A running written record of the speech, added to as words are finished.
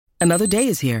Another day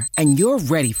is here, and you're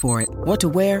ready for it. What to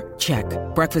wear? Check.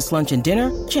 Breakfast, lunch, and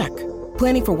dinner? Check.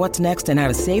 Planning for what's next and how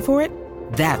to save for it?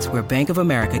 That's where Bank of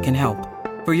America can help.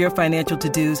 For your financial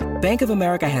to-dos, Bank of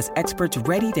America has experts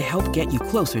ready to help get you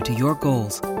closer to your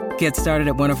goals. Get started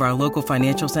at one of our local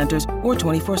financial centers or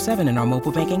 24/7 in our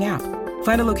mobile banking app.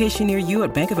 Find a location near you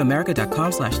at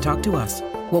bankofamerica.com/talktous.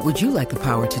 What would you like the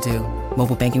power to do?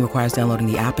 Mobile banking requires downloading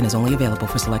the app and is only available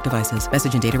for select devices.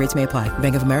 Message and data rates may apply.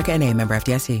 Bank of America N.A., member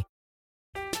FDIC.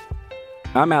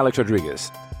 I'm Alex Rodriguez.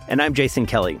 And I'm Jason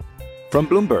Kelly. From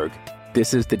Bloomberg,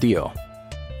 this is The Deal.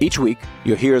 Each week,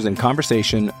 you'll hear us in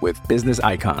conversation with business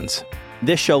icons.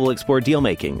 This show will explore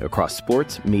deal-making across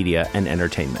sports, media, and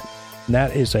entertainment.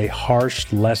 That is a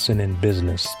harsh lesson in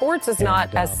business. Sports is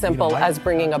not as simple as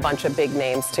bringing a bunch of big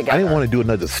names together. I didn't want to do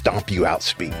another stomp you out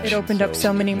speech. It opened up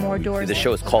so many more doors. The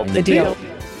show is called The Deal.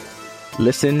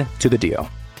 Listen to The Deal.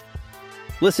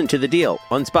 Listen to The Deal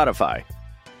on Spotify.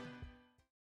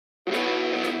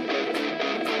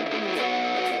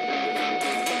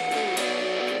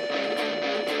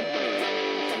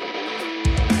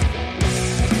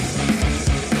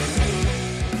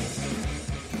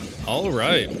 All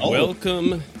right.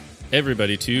 Welcome,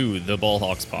 everybody, to the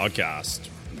Ballhawks podcast.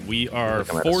 We are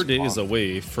 4 days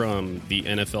away from the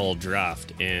NFL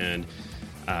draft, and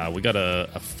we got a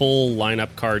full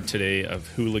lineup card today of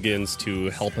hooligans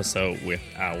to help us out with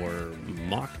our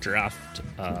mock draft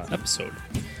episode.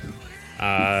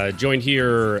 Joined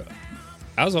here,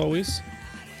 as always,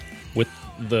 with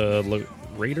the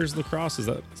Raiders Lacrosse. Is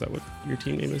that what your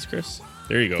team name is, Chris?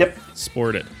 There you go. Yep.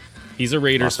 Sport it. He's a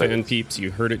Raiders fan, peeps. You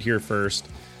heard it here first.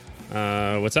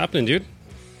 What's happening, dude?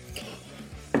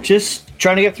 Just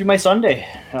trying to get through my Sunday.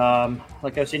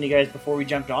 Like I was saying to you guys before we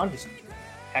jumped on, just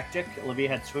hectic. Olivia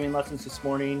had swimming lessons this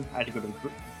morning. I had to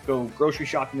go grocery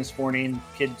shopping this morning.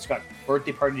 Kids got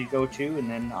birthday party to go to, and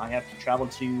then I have to travel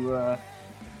to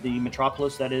the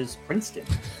metropolis that is Princeton.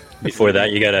 Before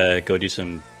that, you gotta go do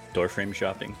some door frame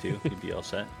shopping too. You'd be all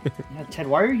set. Yeah, Ted,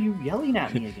 why are you yelling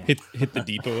at me again? hit the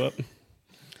depot up.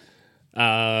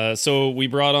 So we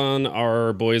brought on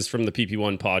our boys from the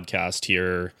PP1 podcast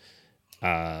here.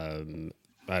 I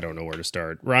don't know where to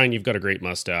start. Ryan, you've got a great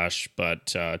mustache, but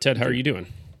Ted, how are you doing?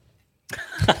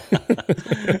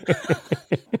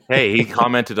 Hey, he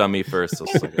commented on me first. So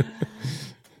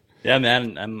yeah,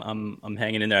 man, I'm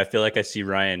hanging in there. I feel like I see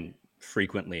Ryan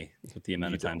frequently with the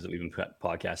amount of times that we've been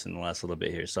podcasting in the last little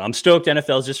bit here. So I'm stoked.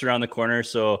 NFL's just around the corner,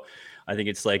 so I think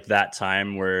it's like that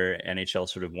time where NHL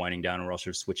sort of winding down and we're all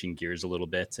sort of switching gears a little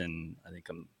bit. And I think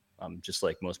I'm just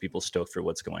like most people stoked for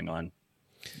what's going on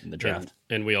in the draft.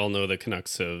 And we all know the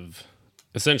Canucks have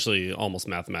essentially almost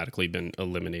mathematically been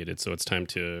eliminated. So it's time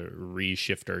to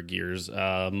reshift our gears.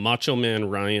 Macho Man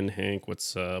Ryan Hank,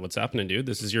 what's happening, dude?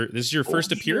 This is your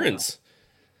first appearance.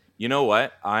 You know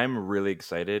what? I'm really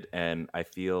excited and I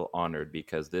feel honored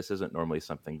because this isn't normally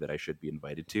something that I should be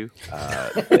invited to.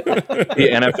 The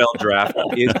NFL draft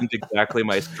isn't exactly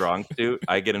my strong suit.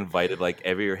 I get invited like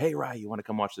every year. Hey, Ryan, you want to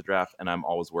come watch the draft? And I'm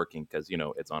always working because,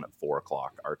 it's on at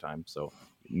 4:00 our time. So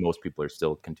most people are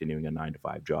still continuing a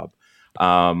 9-to-5 job.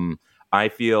 I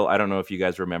don't know if you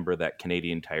guys remember that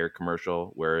Canadian Tire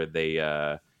commercial where they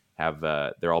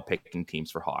they're all picking teams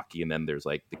for hockey. And then there's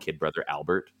like the kid brother,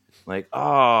 Albert. Like,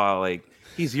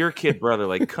 he's your kid brother.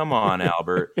 Like, come on,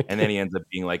 Albert. And then he ends up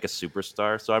being like a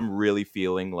superstar. So I'm really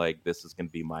feeling like this is going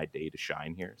to be my day to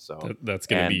shine here. So that's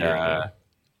going to be your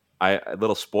day. A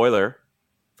little spoiler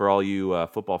for all you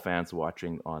football fans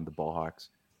watching on the Ballhawks.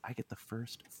 I get the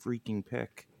first freaking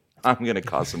pick. I'm going to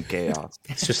cause some chaos.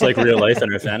 It's just like real life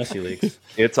in our fantasy leagues.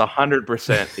 It's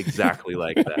 100% exactly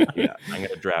like that. Yeah, I'm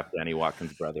going to draft Danny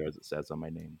Watkins' brother, as it says on my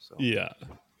name. So yeah.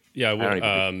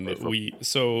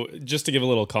 So just to give a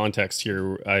little context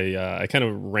here, I kind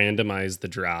of randomized the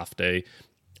draft. I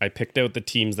picked out the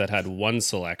teams that had one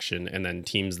selection and then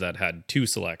teams that had two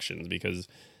selections because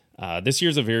this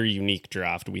year's a very unique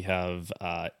draft. We have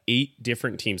 8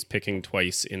 different teams picking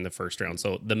twice in the first round.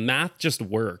 So the math just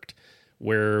worked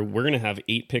where we're going to have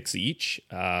 8 picks each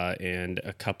and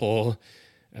a couple,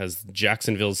 as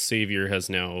Jacksonville's savior has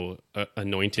now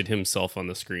anointed himself on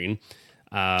the screen.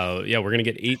 We're going to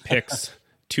get 8 picks.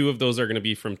 2 of those are going to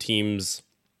be from teams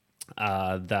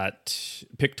that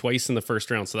pick twice in the first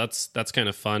round. So that's kind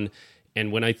of fun.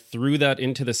 And when I threw that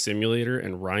into the simulator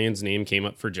and Ryan's name came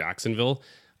up for Jacksonville,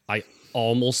 I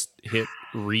almost hit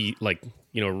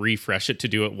refresh it to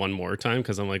do it one more time.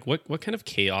 Cause I'm like, what kind of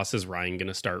chaos is Ryan going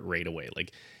to start right away?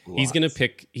 Like he's going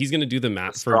to do the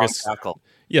Matt Ferguson.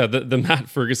 Yeah. The Matt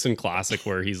Ferguson classic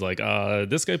where he's like,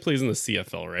 this guy plays in the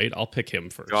CFL, right? I'll pick him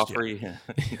first. Joffrey. Yeah.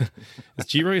 Is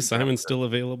G. Roy Simon still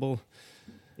available?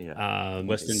 Yeah.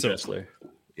 Weston Dressler.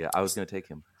 Yeah, I was going to take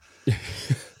him.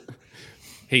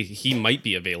 Hey, he might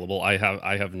be available. I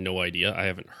have no idea. I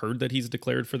haven't heard that he's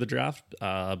declared for the draft,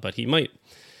 but he might.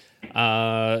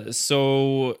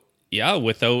 So yeah,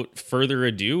 without further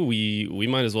ado, we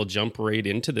might as well jump right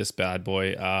into this bad boy.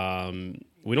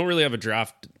 We don't really have a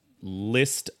draft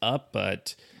list up,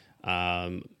 but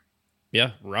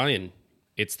yeah, Ryan,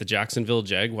 it's the Jacksonville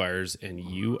Jaguars, and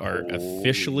you are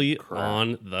officially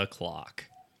on the clock.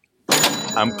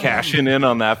 I'm cashing in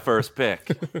on that first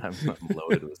pick. I'm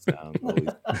loaded with sound.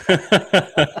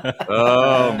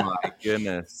 Oh my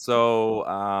goodness! So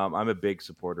I'm a big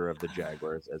supporter of the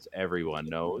Jaguars, as everyone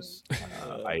knows.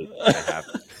 I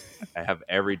have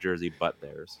every jersey but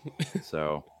theirs.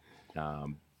 So,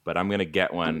 but I'm gonna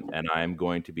get one, and I'm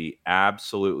going to be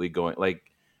absolutely going. Like,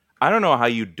 I don't know how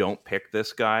you don't pick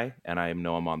this guy, and I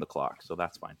know I'm on the clock, so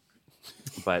that's fine.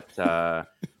 But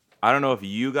I don't know if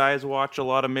you guys watch a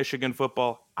lot of Michigan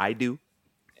football. I do.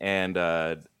 And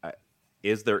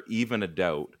is there even a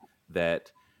doubt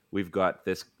that we've got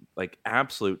this like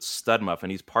absolute stud muff,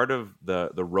 and he's part of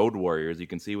the Road Warriors. You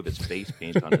can see with his face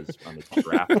paint on his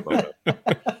draft photo.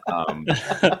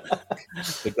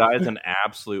 The guy's an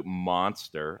absolute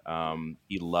monster.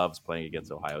 He loves playing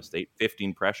against Ohio State.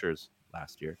 15 pressures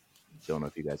last year. Don't know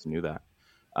if you guys knew that.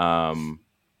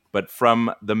 But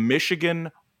from the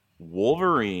Michigan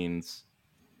Wolverines,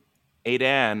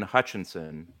 Aidan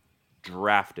Hutchinson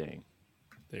drafting.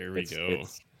 There we go.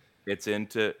 It's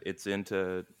into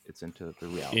the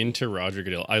reality. Into Roger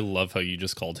Goodell. I love how you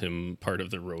just called him part of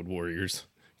the Road Warriors,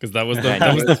 because that was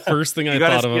the first thing I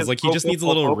thought of. I was like, he just needs a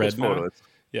little red now.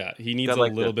 Yeah, he needs a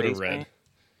little bit of red. Paint?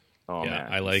 Oh, yeah,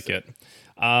 man. I like it.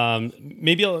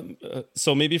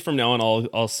 Maybe from now on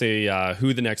I'll say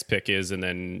who the next pick is, and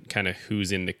then kind of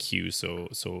who's in the queue. So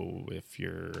if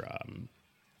you're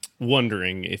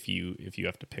wondering if you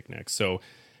have to pick next. So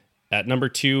at number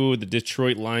 2, the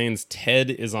Detroit Lions, Ted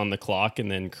is on the clock, and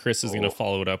then Chris is going to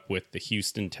follow it up with the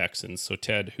Houston Texans. So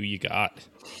Ted, who you got?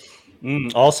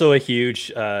 Also a huge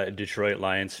Detroit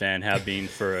Lions fan, have been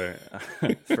for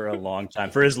a long time,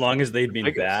 for as long as they've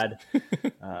been bad,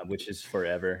 which is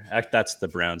forever. That's the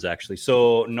Browns, actually.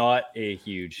 So not a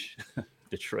huge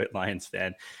Detroit Lions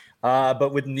fan,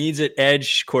 but with needs at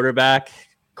edge, quarterback,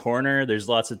 corner, there's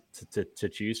lots to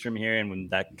choose from here. And when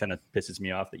that kind of pisses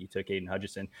me off that you took Aidan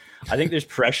Hutchinson, I think there's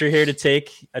pressure here to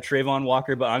take a Trayvon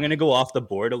Walker, but I'm going to go off the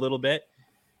board a little bit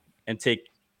and take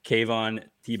Kayvon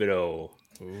Thibodeau.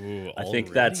 Ooh, I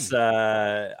think that's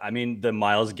the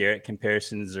Myles Garrett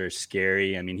comparisons are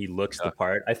scary. I mean, he looks the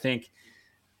part. I think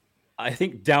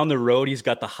down the road, he's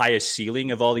got the highest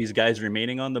ceiling of all these guys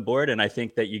remaining on the board. And I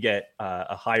think that you get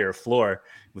a higher floor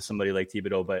with somebody like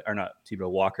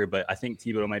Thibodeau Walker, but I think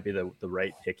Thibodeau might be the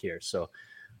right pick here. So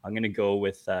I'm going to go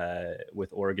with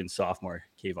Oregon sophomore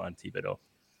Kayvon Thibodeau.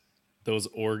 Those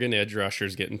Oregon edge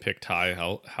rushers getting picked high.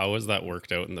 How has that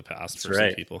worked out in the past for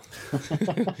some people?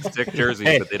 Stick jerseys,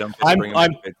 hey, but they don't.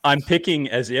 I'm picking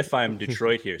as if I'm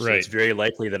Detroit here, so right. It's very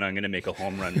likely that I'm going to make a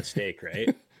home run mistake,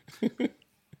 right?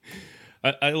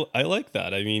 I like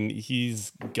that. I mean,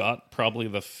 he's got probably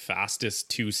the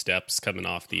fastest 2 steps coming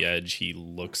off the edge. He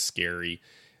looks scary.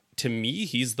 To me,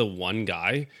 he's the one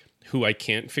guy who I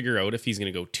can't figure out if he's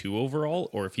going to go 2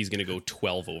 overall or if he's going to go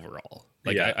 12 overall.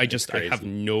 Like, yeah, I have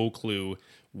no clue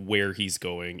where he's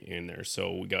going in there.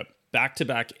 So we got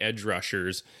back-to-back edge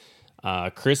rushers.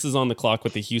 Chris is on the clock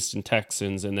with the Houston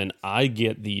Texans, and then I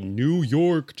get the New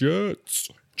York Jets.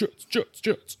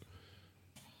 Jets.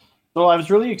 So I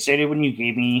was really excited when you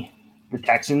gave me the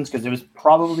Texans, because it was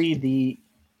probably the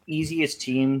easiest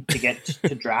team to get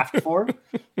to draft for,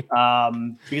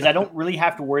 because I don't really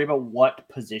have to worry about what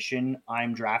position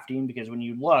I'm drafting, because when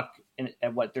you look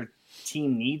at what their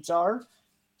team needs are,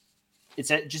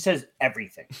 it just says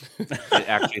everything. It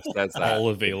actually says that. All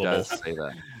available. It does say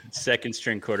that. Second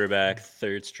string quarterback,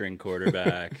 third string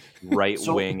quarterback, right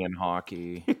wing in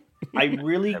hockey. I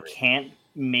really can't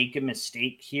make a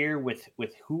mistake here with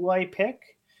who I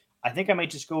pick. I think I might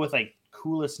just go with like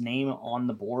coolest name on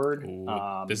the board. Ooh,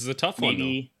 this is a tough one,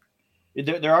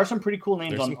 though. There are some pretty cool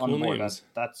names on the board.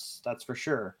 That's for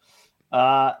sure.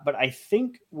 But I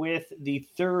think with the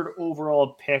 3rd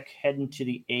overall pick heading to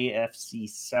the AFC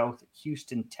South,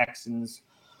 Houston Texans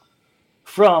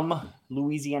from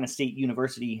Louisiana State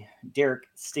University, Derek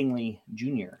Stingley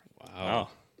Jr. Wow.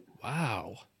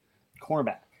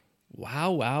 Cornerback.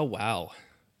 Wow.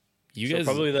 You guys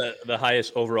probably the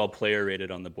highest overall player rated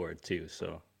on the board too.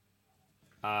 So,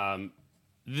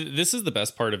 this is the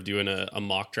best part of doing a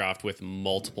mock draft with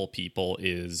multiple people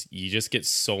is you just get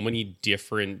so many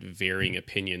different varying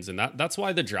opinions. And that's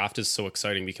why the draft is so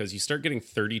exciting, because you start getting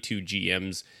 32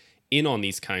 GMs in on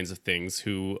these kinds of things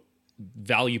who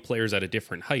value players at a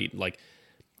different height. Like,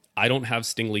 I don't have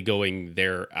Stingley going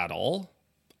there at all.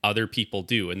 Other people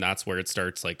do. And that's where it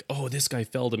starts like, oh, this guy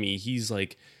fell to me. He's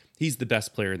the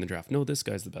best player in the draft. No, this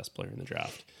guy's the best player in the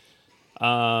draft.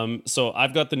 So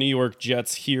I've got the New York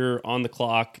Jets here on the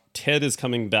clock. Ted is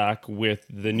coming back with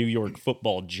the New York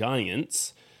Football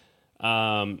Giants.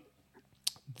 The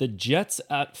Jets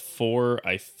at 4,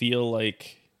 I feel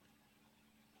like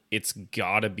it's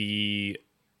gotta be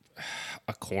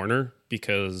a corner,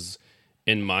 because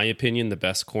in my opinion, the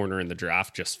best corner in the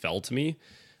draft just fell to me.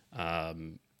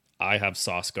 I have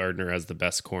Sauce Gardner as the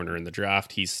best corner in the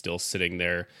draft. He's still sitting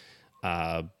there.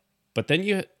 But then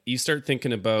you start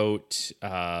thinking about,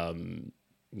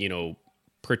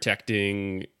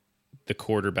 protecting the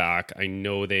quarterback. I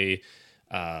know they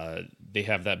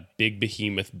have that big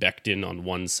behemoth Becton on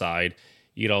one side.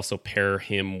 You'd also pair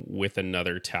him with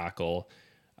another tackle.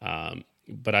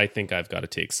 But I think I've got to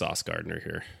take Sauce Gardner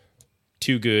here.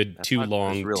 Too good, that's too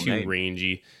long, too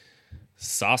rangy.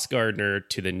 Sauce Gardner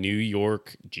to the New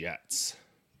York Jets.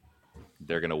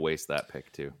 They're going to waste that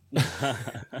pick too. I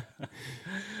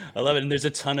love it. And there's a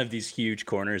ton of these huge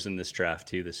corners in this draft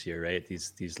too this year, right?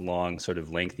 These long, sort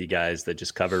of lengthy guys that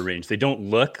just cover range. They don't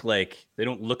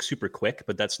look super quick,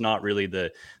 but that's not really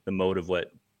the mode of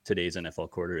what today's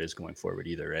NFL quarter is going forward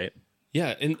either, right?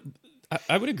 Yeah, and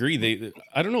I would agree.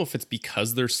 I don't know if it's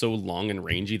because they're so long and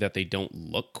rangy that they don't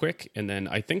look quick. And then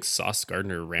I think Sauce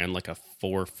Gardner ran like a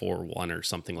 4.41 or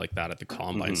something like that at the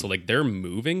combine. So like they're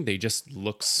moving, they just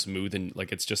look smooth and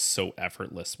like it's just so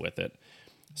effortless with it.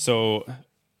 So,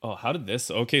 how did this?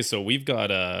 Okay, so we've got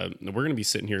we're going to be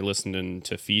sitting here listening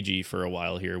to Fiji for a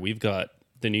while here. We've got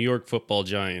the New York Football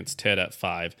Giants, Ted at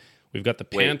 5. We've got the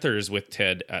Panthers with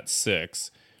Ted at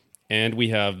 6. And we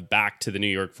have back to the New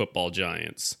York Football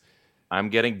Giants. I'm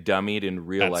getting dummied in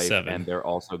real life, 7. and they're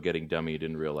also getting dummied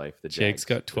in real life. The Jake's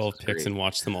got 12 picks and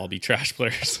watched them all be trash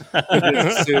players. It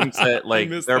assumes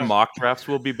that their mock drafts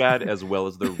will be bad as well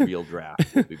as their real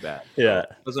draft will be bad. Yeah. So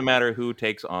it doesn't matter who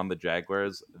takes on the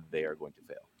Jaguars, they are going to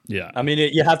fail. Yeah. I mean,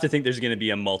 you have to think there's going to be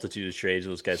a multitude of trades.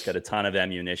 Those guys got a ton of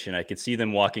ammunition. I could see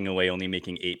them walking away only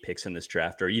making 8 picks in this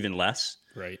draft or even less.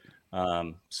 Right.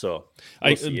 So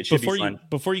we'll see. It should be fun.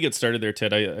 Before you get started there,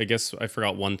 Ted, I guess I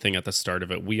forgot one thing at the start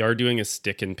of it. We are doing a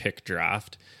stick and pick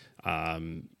draft.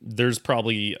 There's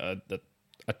probably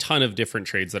a ton of different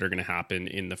trades that are going to happen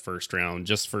in the first round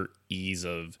just for ease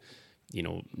of,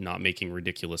 not making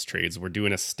ridiculous trades. We're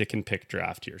doing a stick and pick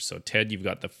draft here. So Ted, you've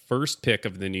got the first pick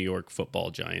of the New York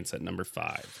Football Giants at number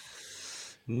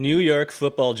 5. New York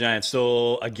Football Giants.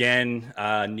 So again,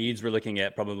 needs we're looking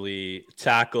at probably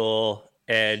tackle,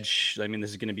 edge. I mean, this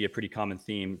is going to be a pretty common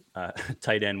theme.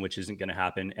 Tight end, which isn't going to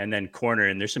happen, and then corner.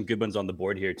 And there's some good ones on the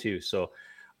board here too. So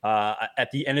at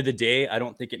the end of the day, I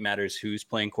don't think it matters who's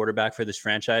playing quarterback for this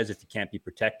franchise if you can't be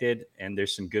protected. And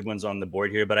there's some good ones on the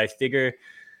board here. But I figure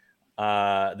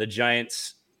the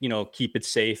Giants, keep it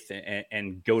safe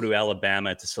and go to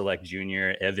Alabama to select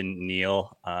junior Evan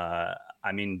Neal.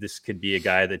 I mean, this could be a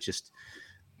guy that just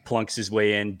plunks his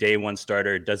way in, day one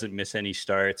starter, doesn't miss any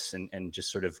starts, and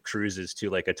just sort of cruises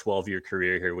to like a 12-year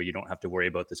career here where you don't have to worry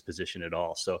about this position at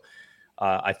all. So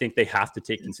I think they have to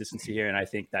take consistency here, and I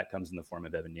think that comes in the form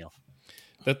of Evan Neal.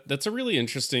 That's a really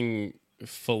interesting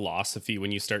philosophy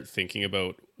when you start thinking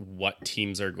about what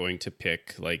teams are going to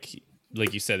pick. Like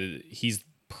you said, he's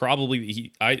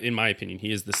probably, in my opinion,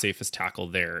 he is the safest tackle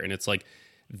there. And it's like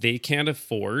they can't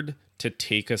afford to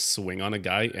take a swing on a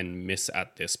guy and miss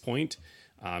at this point.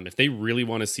 If they really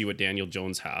want to see what Daniel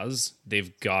Jones has,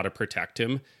 they've got to protect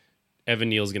him. Evan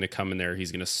Neal's going to come in there.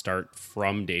 He's going to start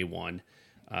from day one.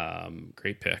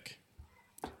 Great pick.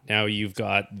 Now you've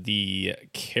got the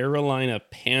Carolina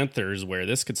Panthers, where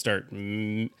this could start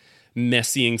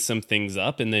messying some things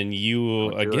up. And then you,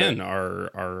 again,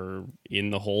 are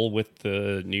in the hole with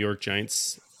the New York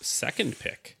Giants' second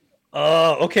pick.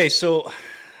 Okay, so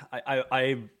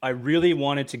I really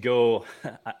wanted to go...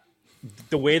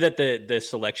 the way that the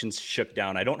selections shook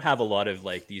down, I don't have a lot of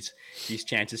like these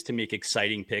chances to make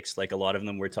exciting picks. Like a lot of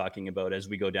them we're talking about as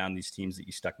we go down these teams that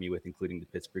you stuck me with, including the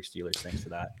Pittsburgh Steelers. Thanks for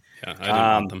that. Yeah, I didn't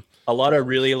want them. A lot of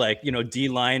really D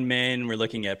linemen. We're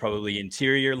looking at probably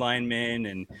interior linemen,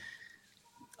 and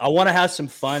I want to have some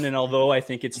fun. And although I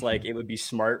think it's like it would be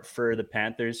smart for the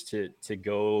Panthers to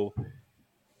go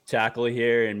tackle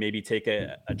here and maybe take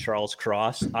a Charles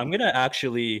Cross, I'm gonna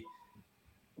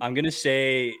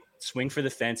say swing for the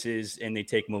fences, and they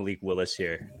take Malik Willis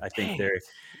here. I think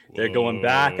they're going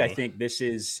back. I think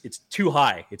it's too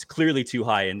high. It's clearly too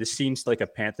high, and this seems like a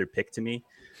Panther pick to me.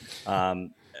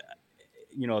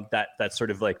 that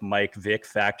sort of like Mike Vick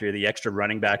factor, the extra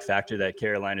running back factor that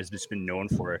Carolina has just been known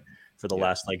for the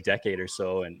last like decade or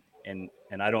so. And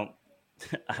I don't,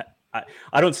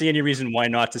 I don't see any reason why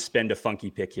not to spend a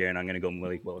funky pick here. And I'm going to go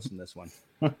Malik Willis in this one.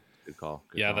 Good call.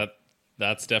 Good call.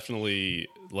 That's definitely,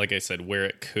 like I said, where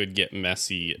it could get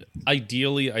messy.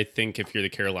 Ideally, I think if you're the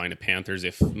Carolina Panthers,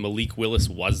 if Malik Willis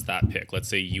was that pick, let's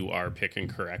say you are picking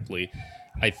correctly,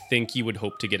 I think you would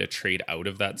hope to get a trade out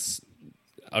of that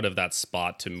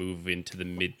spot to move into the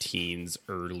mid-teens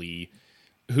early.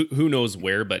 Who knows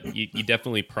where, but you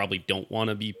definitely probably don't want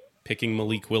to be picking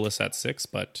Malik Willis at 6,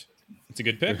 but it's a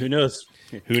good pick. Who knows?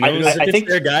 Who knows? I think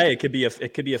their guy. It could be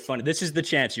a fun. This is the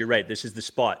chance. You're right. This is the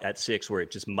spot at 6 where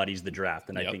it just muddies the draft,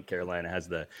 and I think Carolina has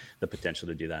the potential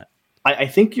to do that. I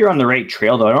think you're on the right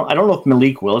trail, though. I don't know if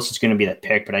Malik Willis is going to be that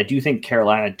pick, but I do think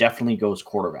Carolina definitely goes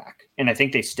quarterback, and I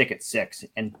think they stick at 6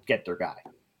 and get their guy.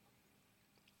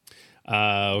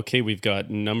 Okay, we've got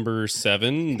number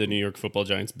 7, the New York Football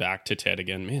Giants, back to Ted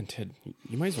again. Man, Ted,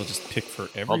 you might as well just pick for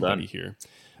everybody here.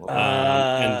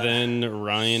 And then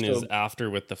Ryan is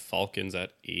after with the Falcons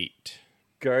at 8.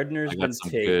 Gardner's been some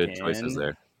taken. good choices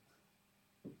there.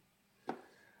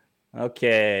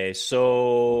 Okay,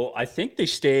 so I think they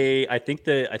stay. I think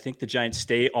the Giants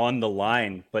stay on the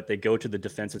line, but they go to the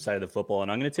defensive side of the football.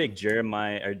 And I'm going to take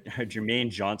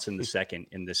Jermaine Johnson the second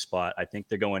in this spot. I think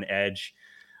they're going edge.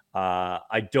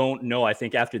 I don't know. I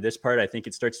think after this part, I think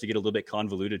it starts to get a little bit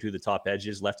convoluted who the top edge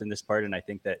is left in this part, and I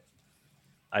think that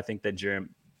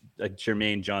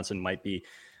Jermaine Johnson might be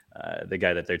the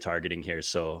guy that they're targeting here.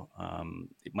 So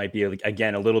it might be,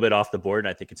 again, a little bit off the board. And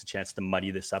I think it's a chance to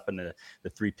muddy this up in the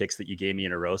 3 picks that you gave me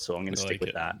in a row. So I'm going to stick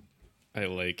with that. I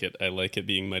like it. I like it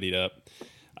being muddied up.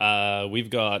 We've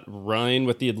got Ryan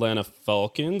with the Atlanta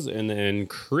Falcons and then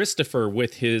Christopher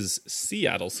with his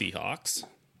Seattle Seahawks.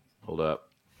 Hold up.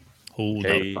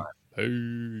 Hey.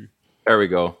 There we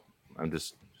go. I'm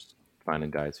just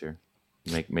finding guys here.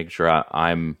 Make sure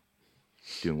I'm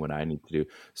doing what I need to do.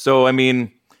 So, I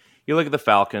mean, you look at the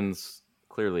Falcons,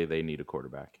 clearly they need a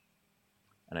quarterback.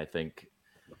 And I think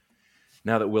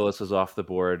now that Willis is off the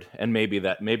board, and maybe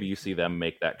you see them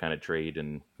make that kind of trade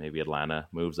and maybe Atlanta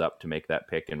moves up to make that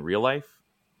pick in real life,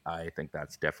 I think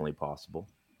that's definitely possible.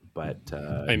 But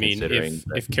I mean,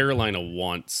 if Carolina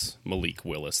wants Malik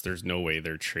Willis, there's no way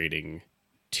they're trading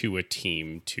to a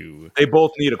team to... They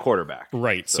both need a quarterback.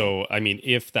 Right. So, I mean,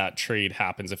 if that trade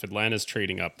happens, if Atlanta's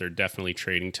trading up, they're definitely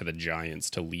trading to the Giants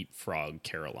to leapfrog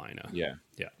Carolina. Yeah.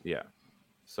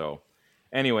 So,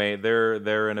 anyway,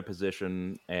 they're in a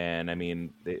position, and, I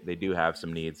mean, they do have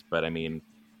some needs, but, I mean,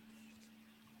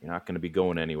 you're not going to be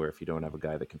going anywhere if you don't have a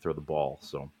guy that can throw the ball.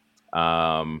 So,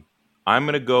 I'm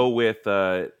going to go with...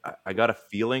 I got a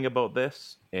feeling about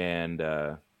this, and...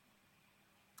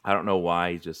 I don't know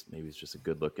why. Maybe he's just a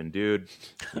good-looking dude.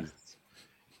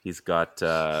 He's got.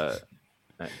 I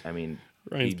mean,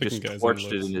 Ryan's he just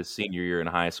torched it in his senior year in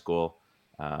high school.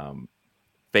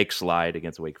 Fake slide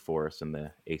against Wake Forest in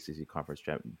the ACC Conference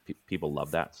Championship. People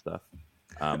love that stuff.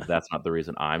 That's not the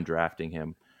reason I'm drafting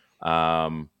him.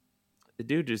 The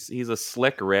dude he's a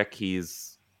slick Rick.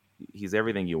 He's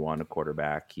everything you want a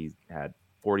quarterback. He had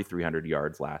 4,300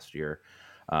 yards last year.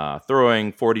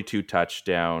 Throwing 42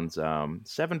 touchdowns,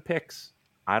 7 picks.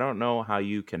 I don't know how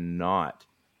you cannot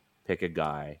pick a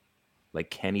guy like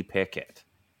Kenny Pickett.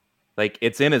 Like,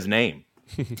 it's in his name.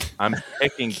 I'm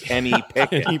picking Kenny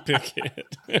Pickett. Kenny Pickett.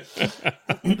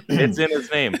 It's in his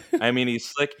name. I mean, he's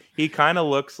slick. He kind of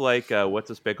looks like, what's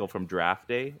his pickle from Draft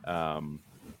Day? Come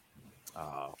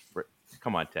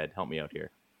on, Ted. Help me out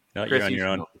here. No, you're on your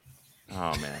own.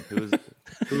 Oh, man.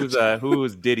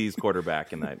 Who's Diddy's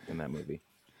quarterback in that movie?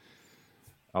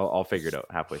 I'll figure it out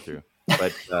halfway through.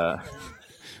 But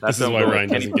this is why Ryan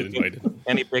doesn't get invited.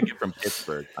 Kenny Pickett from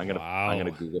Pittsburgh. I'm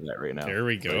gonna Google that right now. There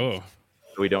we go.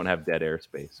 So we don't have dead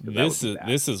airspace.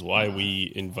 This is why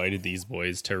we invited these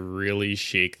boys to really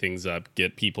shake things up,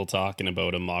 get people talking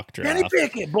about a mock draft. Kenny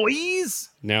Pickett,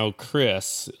 boys. Now,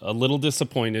 Chris, a little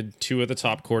disappointed. 2 of the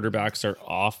top quarterbacks are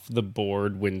off the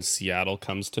board when Seattle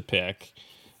comes to pick.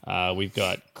 We've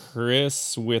got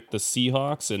Chris with the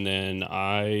Seahawks, and then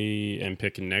I am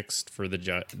picking next for the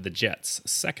Jets'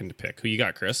 second pick. Who you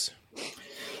got, Chris?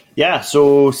 Yeah,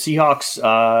 so Seahawks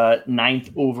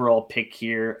 9th overall pick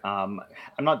here. I'm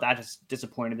not that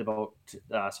disappointed about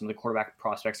some of the quarterback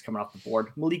prospects coming off the board.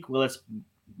 Malik Willis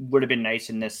would have been nice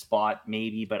in this spot,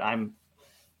 maybe, but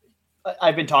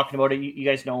I've been talking about it. You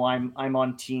guys know I'm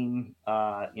on team,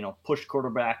 push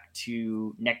quarterback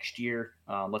to next year.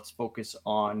 Let's focus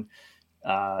on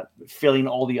filling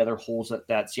all the other holes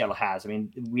that Seattle has. I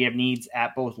mean, we have needs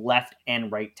at both left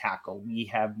and right tackle. We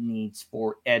have needs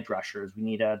for edge rushers. We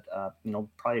need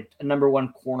probably a number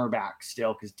one cornerback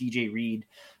still, because DJ Reed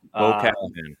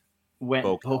went.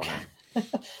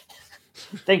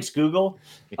 Thanks, Google.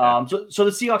 Yeah. So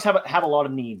the Seahawks have a lot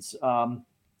of needs.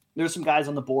 There's some guys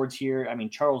on the boards here. I mean,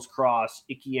 Charles Cross,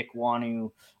 Ike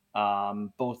Ekwonu,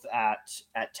 both at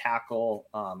tackle.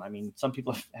 I mean, some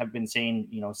people have been saying,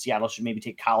 Seattle should maybe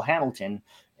take Kyle Hamilton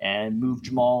and move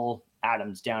Jamal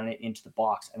Adams down into the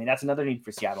box. I mean, that's another need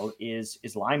for Seattle is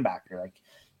linebacker. Like,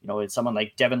 it's someone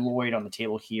like Devin Lloyd on the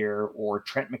table here, or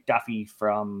Trent McDuffie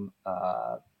from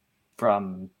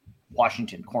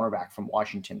Washington, cornerback from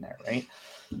Washington there, right?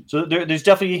 So there's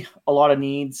definitely a lot of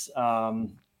needs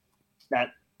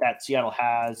that Seattle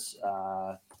has.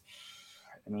 I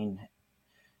mean,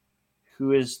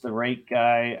 who is the right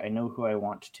guy? I know who I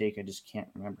want to take. I just can't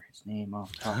remember his name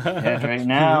off the top of my head right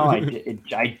now.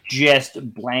 I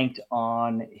just blanked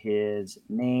on his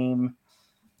name,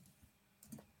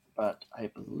 but I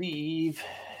believe.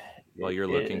 While you're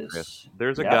looking, Chris,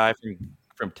 there's a guy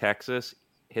from Texas.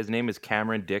 His name is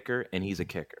Cameron Dicker, and he's a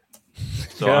kicker.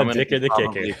 So I'm gonna Dicker the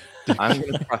kicker.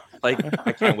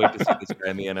 I can't wait to see this guy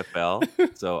in the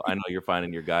NFL. So I know you're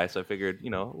finding your guy. So I figured, a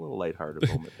little lighthearted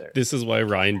moment there. This is why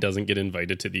Ryan doesn't get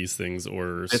invited to these things,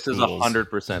 or this schools. Is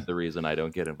 100% the reason I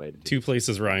don't get invited. Two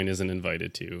places Ryan isn't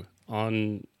invited to: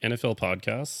 on NFL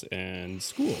podcasts and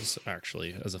schools.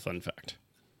 Actually, as a fun fact.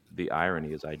 The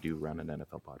irony is, I do run an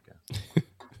NFL podcast.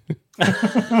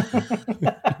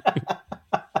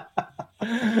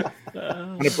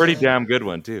 And a pretty damn good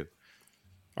one too.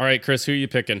 All right, Chris, who are you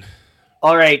picking?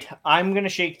 All right, I'm going to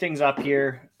shake things up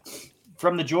here.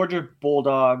 From the Georgia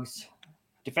Bulldogs,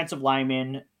 defensive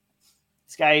lineman.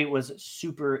 This guy was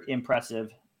super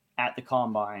impressive at the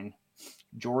Combine.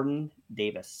 Jordan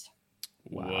Davis.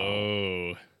 Wow.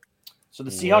 Whoa. So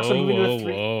the Seahawks are moving to a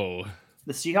 3. Whoa.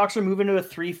 The Seahawks are moving to a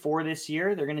 3-4 this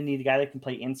year. They're going to need a guy that can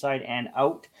play inside and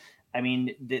out. I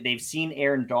mean, they've seen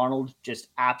Aaron Donald just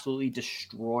absolutely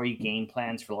destroy game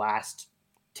plans for the last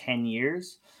 10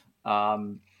 years.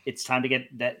 It's time to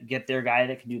get their guy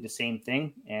that can do the same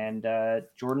thing. And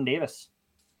Jordan Davis,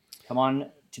 come on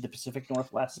to the Pacific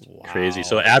Northwest. Wow. Crazy.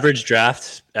 So average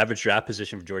draft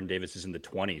position for Jordan Davis is in the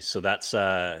 20s. So that's,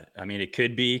 it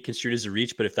could be construed as a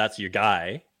reach, but if that's your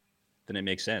guy, then it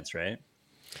makes sense, right?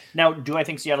 Now, do I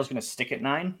think Seattle's going to stick at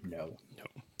 9? No.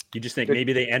 You just think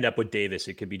maybe they end up with Davis.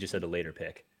 It could be just at a later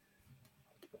pick.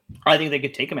 I think they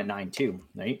could take him at 9 too,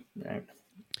 right?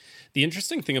 The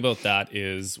interesting thing about that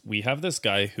is we have this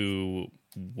guy who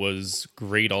was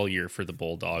great all year for the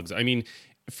Bulldogs. I mean,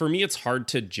 for me, it's hard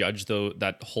to judge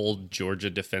that whole Georgia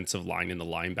defensive line and the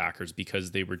linebackers,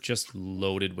 because they were just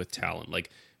loaded with talent.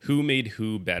 Like, who made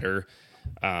who better?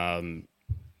 And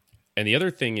the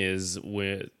other thing is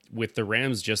with the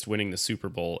Rams just winning the Super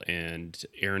Bowl and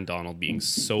Aaron Donald being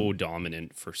so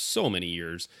dominant for so many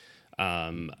years,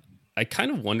 I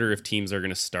kind of wonder if teams are going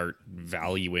to start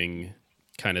valuing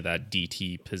kind of that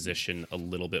DT position a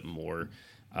little bit more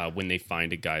when they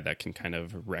find a guy that can kind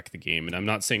of wreck the game. And I'm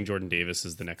not saying Jordan Davis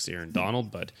is the next Aaron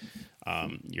Donald, but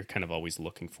you're kind of always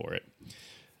looking for it.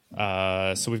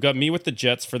 So we've got me with the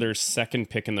Jets for their second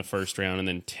pick in the first round, and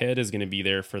then Ted is going to be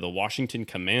there for the Washington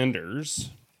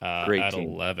Commanders at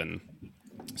 11.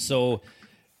 So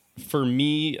for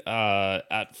me,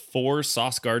 at 4,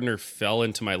 Sauce Gardner fell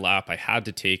into my lap. I had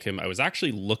to take him. I was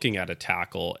actually looking at a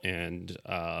tackle, and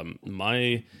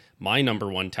my number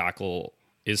 1 tackle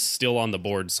is still on the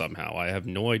board somehow. I have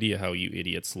no idea how you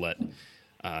idiots let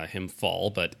him fall.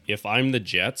 But if I'm the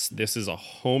Jets, this is a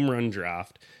home run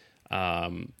draft.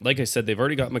 Like I said, they've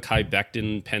already got Mekhi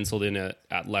Becton penciled in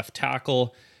at left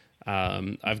tackle.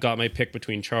 I've got my pick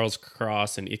between Charles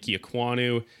Cross and Ike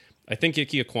Ekwonu. I think Ike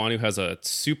Ekwonu has a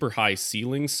super high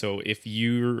ceiling, so if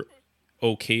you're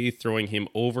okay throwing him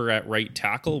over at right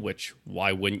tackle, which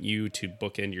why wouldn't you, to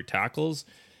bookend your tackles?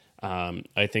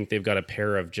 I think they've got a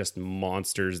pair of just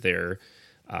monsters there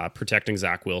protecting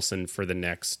Zach Wilson for the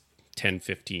next 10,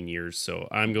 15 years. So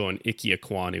I'm going Ike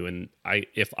Ekwonu, and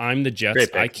if I'm the Jets,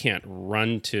 I can't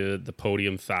run to the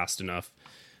podium fast enough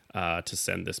to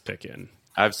send this pick in.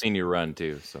 I've seen you run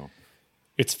too, so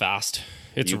it's fast.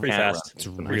 It's pretty fast. It's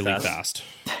really fast.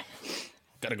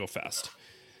 Gotta go fast.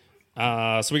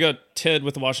 So we got Ted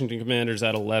with the Washington Commanders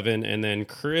at 11, and then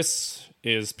Chris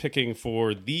is picking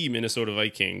for the Minnesota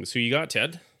Vikings. Who you got,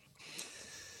 Ted?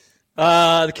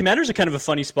 The Commanders are kind of a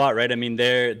funny spot, right? I mean,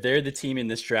 they're the team in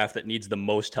this draft that needs the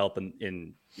most help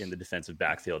in the defensive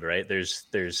backfield, right?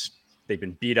 They've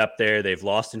been beat up there. They've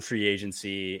lost in free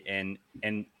agency, and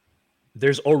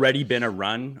there's already been a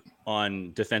run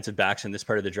on defensive backs in this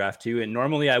part of the draft too. And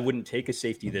normally I wouldn't take a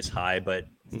safety this high, but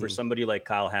for somebody like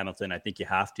Kyle Hamilton, I think you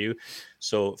have to.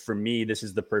 So for me, this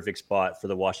is the perfect spot for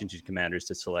the Washington Commanders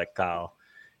to select Kyle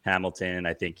Hamilton.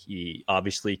 I think he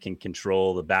obviously can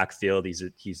control the backfield.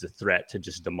 He's a threat to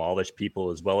just demolish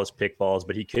people as well as pick balls,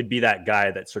 but he could be that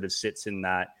guy that sort of sits in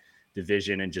that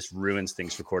division and just ruins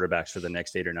things for quarterbacks for the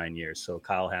next 8 or 9 years. So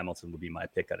Kyle Hamilton would be my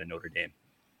pick out of Notre Dame.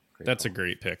 That's a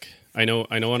great pick. I know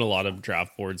on a lot of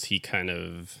draft boards, he kind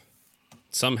of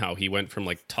somehow he went from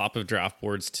like top of draft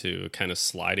boards to kind of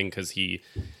sliding because I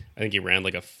think he ran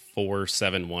like a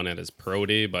 4.71 at his pro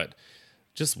day. But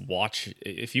just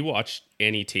if you watch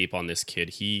any tape on this kid,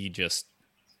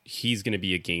 he's going to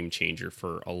be a game changer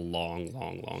for a long,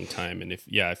 long, long time. And if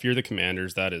you're the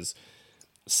Commanders, that is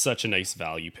such a nice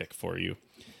value pick for you.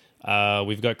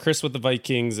 We've got Chris with the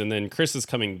Vikings, and then Chris is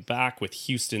coming back with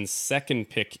Houston's second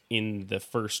pick in the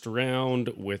first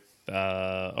round with,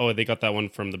 they got that one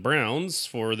from the Browns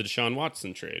for the Deshaun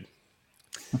Watson trade.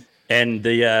 And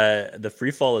the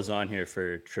free fall is on here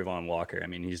for Trayvon Walker. I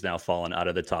mean, he's now fallen out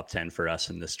of the top 10 for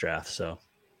us in this draft. So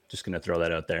just going to throw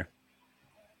that out there.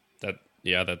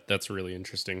 That's really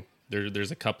interesting.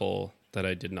 There's a couple that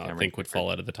I did not think would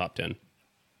fall out of the top 10.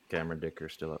 Cameron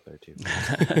Dicker's still up there too.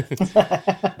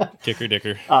 Kicker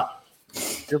Dicker.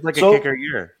 Feels like a kicker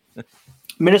year.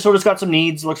 Minnesota's got some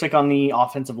needs. Looks like on the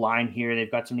offensive line here,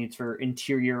 they've got some needs for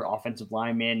interior offensive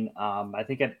linemen. I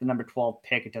think at the number 12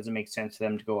 pick, it doesn't make sense for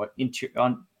them to go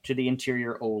to the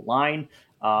interior O line.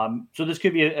 So this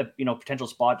could be a potential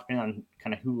spot depending on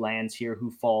kind of who lands here,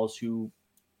 who falls,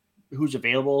 who's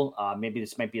available. Maybe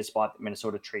this might be a spot that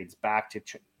Minnesota trades back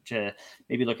to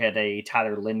maybe look at a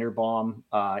Tyler Linderbaum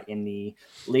in the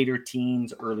later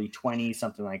teens, early 20s,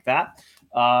 something like that.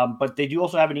 But they do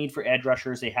also have a need for edge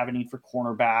rushers. They have a need for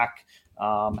cornerback.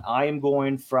 I am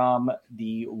going from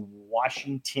the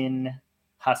Washington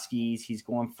Huskies. He's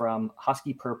going from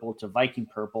Husky purple to Viking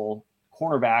purple.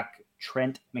 Cornerback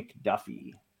Trent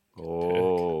McDuffie.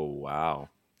 Oh, wow.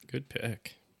 Good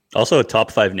pick. Also a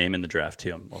top 5 name in the draft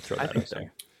too. I'll throw that out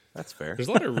there. That's fair. There's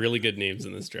a lot of really good names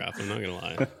in this draft. I'm not going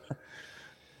to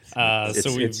lie.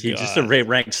 He's just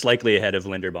ranked slightly ahead of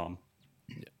Linderbaum.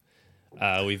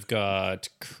 We've got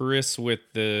Chris with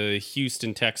the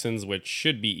Houston Texans, which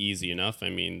should be easy enough. I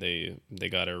mean, they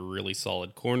got a really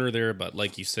solid corner there, but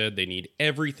like you said, they need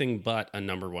everything but a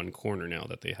number 1 corner now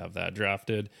that they have that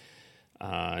drafted.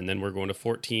 And then we're going to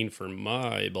 14 for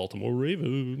my Baltimore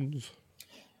Ravens.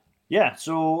 Yeah,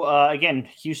 so again,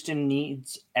 Houston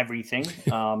needs everything.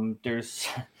 There's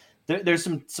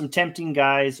some tempting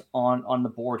guys on the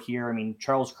board here. I mean,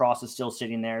 Charles Cross is still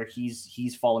sitting there.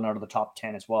 He's fallen out of the top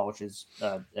 10 as well, which is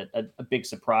a big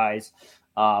surprise.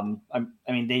 I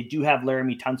mean, they do have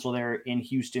Laramie Tunsil there in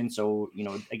Houston, so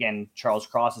again, Charles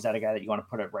Cross, is that a guy that you want to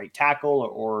put at right tackle,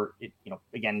 or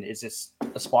again, is this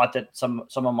a spot that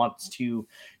someone wants to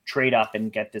trade up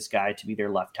and get this guy to be their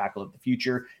left tackle of the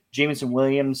future? Jameson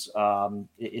Williams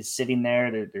is sitting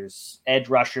there. There's edge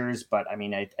rushers, but I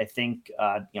mean, I think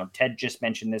Ted just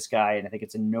mentioned this guy, and I think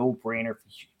it's a no-brainer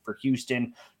for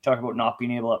Houston. Talk about not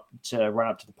being able to run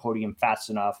up to the podium fast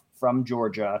enough. From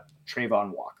Georgia,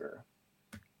 Trayvon Walker.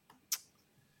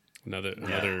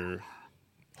 Another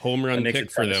home run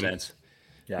pick for them.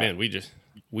 Yeah. Man, we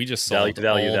just solved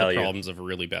all the problems of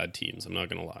really bad teams. I'm not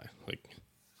gonna lie.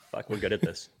 Fuck, we're good at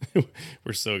this.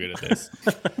 We're so good at this.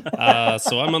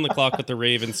 So I'm on the clock with the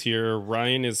Ravens here.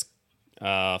 Ryan is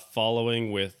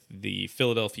following with the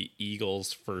Philadelphia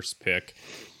Eagles first pick.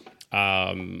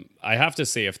 I have to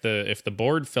say, if the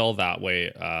board fell that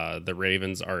way, the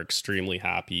Ravens are extremely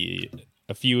happy.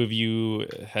 A few of you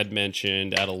had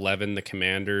mentioned at 11 the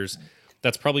Commanders.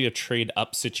 That's probably a trade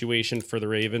up situation for the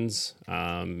Ravens.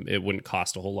 It wouldn't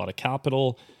cost a whole lot of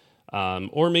capital.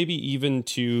 Or maybe even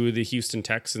to the Houston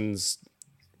Texans,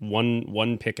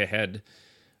 one pick ahead.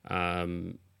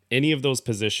 Any of those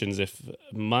positions, if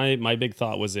my big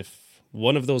thought was if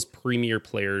one of those premier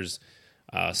players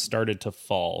started to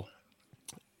fall,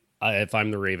 if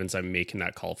I'm the Ravens, I'm making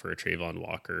that call for a Trayvon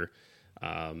Walker.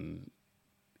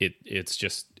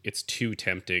 It's too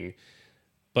tempting.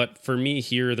 But for me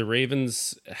here, the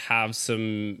Ravens have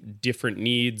some different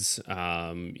needs.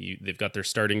 They've got their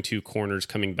starting 2 corners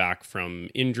coming back from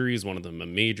injuries, one of them a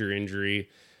major injury.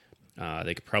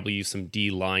 They could probably use some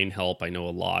D-line help. I know a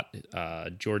lot.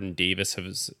 Jordan Davis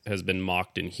has been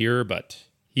mocked in here, but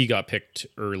he got picked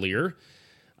earlier.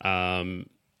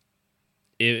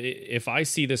 If I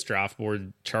see this draft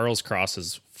board, Charles Cross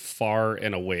is far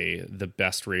and away the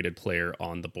best rated player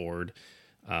on the board.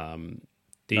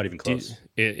 Not even close.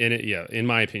 In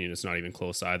my opinion, it's not even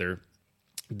close either.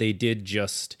 They did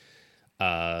just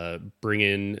bring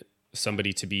in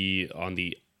somebody to be on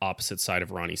the opposite side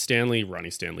of Ronnie Stanley. Ronnie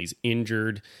Stanley's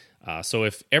injured. So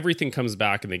if everything comes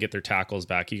back and they get their tackles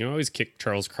back, you can always kick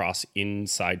Charles Cross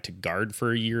inside to guard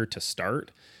for a year to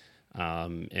start,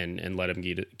 and let him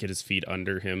get his feet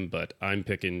under him. But I'm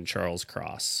picking Charles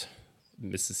Cross,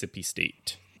 Mississippi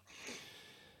State.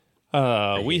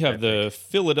 We have the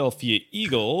Philadelphia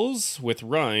Eagles with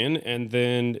Ryan, and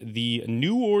then the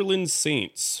New Orleans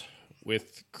Saints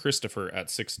with Christopher at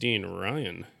 16.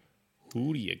 Ryan,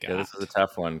 who do you got? Yeah, this is a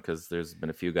tough one because there's been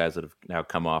a few guys that have now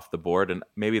come off the board, and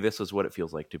maybe this is what it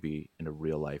feels like to be in a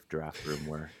real life draft room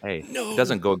where, hey, it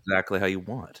doesn't go exactly how you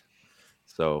want.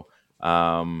 So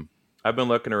I've been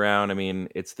looking around. I mean,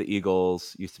 it's the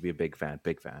Eagles. Used to be a big fan.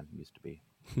 Used to be.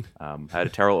 Had a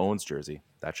Terrell Owens jersey.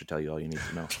 That should tell you all you need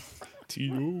to know.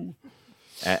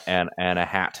 and a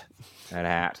hat. And a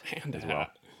hat as well.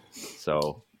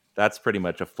 So that's pretty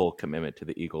much a full commitment to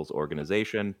the Eagles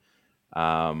organization.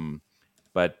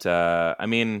 But I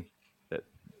mean,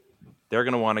 they're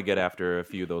going to want to get after a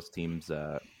few of those teams.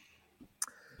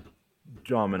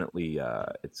 Dominantly,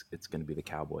 it's going to be the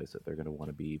Cowboys that they're going to want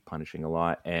to be punishing a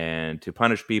lot. And to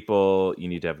punish people, you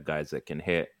need to have guys that can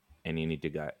hit, and you need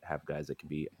to have guys that can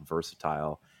be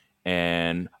versatile.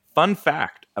 And fun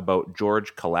fact about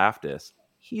George Kalafdis,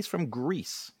 he's from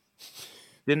Greece.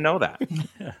 Didn't know that.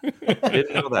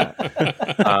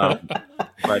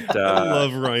 But I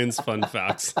love Ryan's fun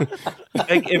facts.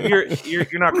 Like if you're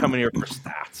not coming here for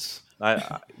stats.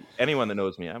 Anyone that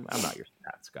knows me, I'm not your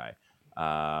stats guy.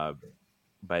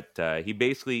 But he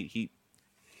basically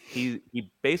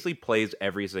plays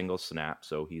every single snap,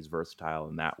 so he's versatile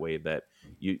in that way that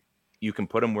you can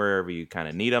put him wherever you kind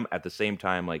of need him. At the same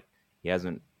time, like he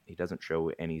doesn't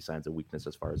show any signs of weakness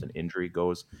as far as an injury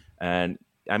goes. And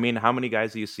I mean, how many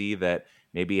guys do you see that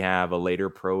maybe have a later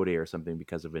pro day or something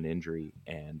because of an injury?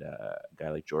 And a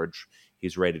guy like George,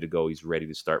 he's ready to go. He's ready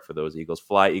to start for those Eagles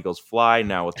fly.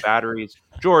 Now with batteries,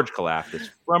 George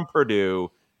Kalafdis from Purdue,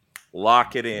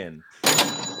 lock it in.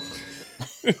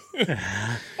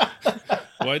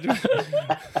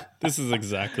 This is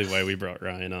exactly why we brought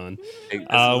Ryan on. This is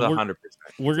 100%.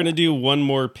 We're going to do one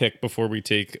more pick before we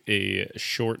take a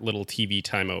short little TV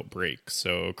timeout break.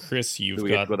 So, Chris, you've got... Do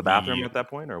we have to go to the bathroom at that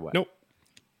point, or what? Nope.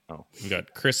 Oh. We've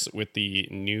got Chris with the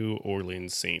New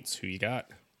Orleans Saints. Who you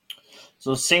got?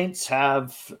 So, Saints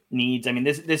have needs. I mean,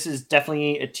 this is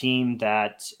definitely a team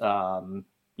that...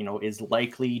 is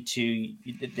likely to.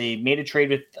 They made a trade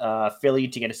with Philly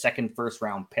to get a second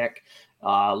first-round pick.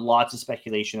 Lots of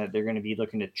speculation that they're going to be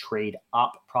looking to trade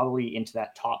up, probably into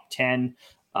that top 10.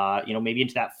 Maybe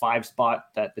into that 5 spot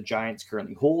that the Giants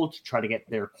currently hold to try to get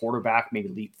their quarterback.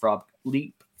 Maybe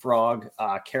leapfrog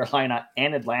Carolina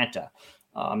and Atlanta.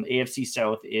 AFC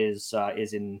South is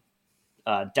in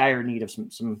dire need of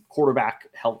some quarterback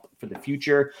help for the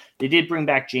future. They did bring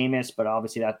back Jameis, but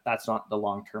obviously that's not the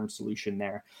long-term solution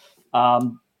there.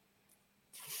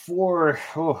 For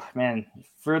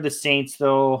the Saints,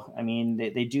 though, I mean,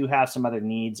 they do have some other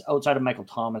needs. Outside of Michael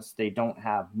Thomas, they don't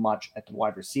have much at the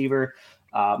wide receiver.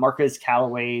 Marquez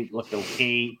Callaway looked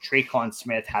okay. Traquan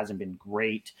Smith hasn't been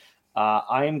great.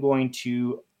 I am going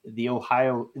to the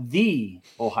Ohio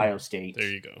State. There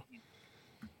you go.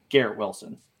 Garrett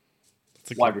Wilson.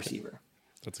 Wide receiver.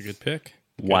 That's a good pick.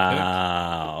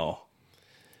 Wow.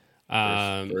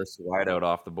 First wide out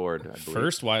off the board.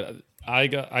 First wide. I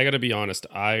got to be honest.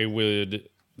 I would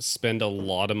spend a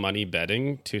lot of money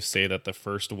betting to say that the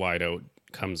first wide out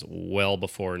comes well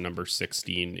before number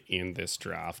 16 in this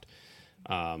draft.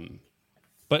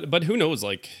 But who knows?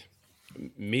 Like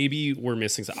maybe we're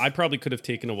missing. I probably could have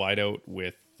taken a wide out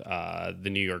with the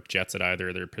New York Jets at either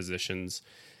of their positions.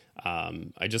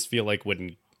 I just feel like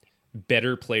when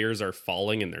better players are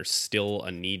falling and there's still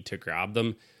a need to grab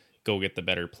them, go get the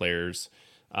better players.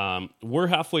 We're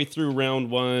halfway through round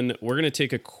 1. We're going to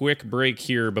take a quick break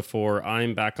here before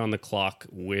I'm back on the clock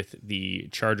with the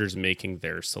Chargers making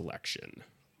their selection.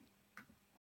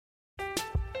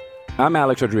 I'm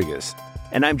Alex Rodriguez.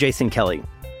 And I'm Jason Kelly.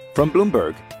 From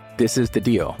Bloomberg, this is The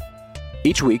Deal.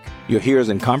 Each week, you'll hear us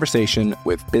in conversation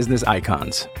with business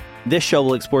icons. This show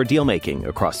will explore deal-making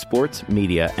across sports,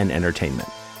 media, and entertainment.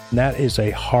 That is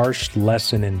a harsh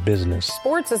lesson in business.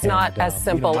 Sports is not as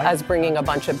simple as bringing a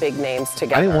bunch of big names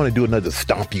together. I didn't want to do another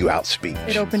stomp you out speech.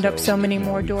 It opened up so many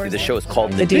more doors. The show is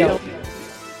called The Deal.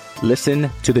 Listen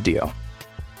to The Deal.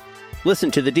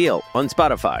 Listen to The Deal on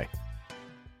Spotify.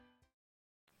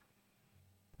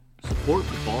 Support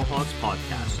for Ball Hogs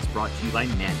Podcast is brought to you by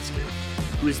Manscaped,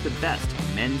 who is the best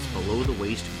men's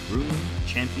below-the-waist grooming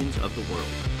champions of the world.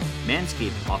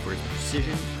 Manscaped offers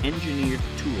precision-engineered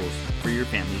tools for your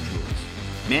family jewels.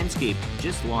 Manscaped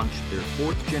just launched their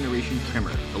 4th generation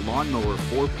trimmer, the Lawnmower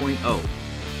 4.0.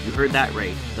 You heard that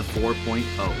right, the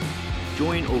 4.0.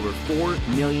 Join over 4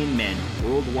 million men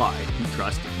worldwide who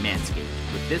trust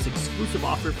Manscaped with this exclusive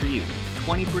offer for you.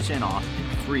 20% off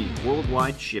and free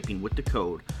worldwide shipping with the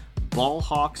code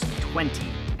BALLHAWKS20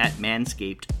 at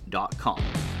manscaped.com.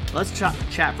 Let's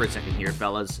chat for a second here,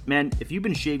 fellas. Man, if you've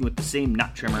been shaving with the same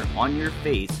nut trimmer on your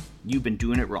face, you've been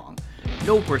doing it wrong.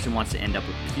 No person wants to end up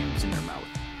with pubes in their mouth.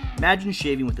 Imagine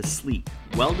shaving with a sleek,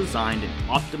 well-designed and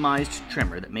optimized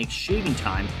trimmer that makes shaving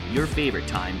time your favorite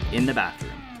time in the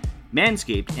bathroom.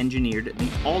 Manscaped engineered the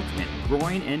ultimate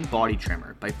groin and body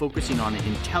trimmer by focusing on the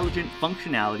intelligent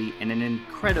functionality and an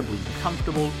incredibly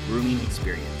comfortable grooming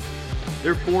experience.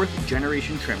 Their 4th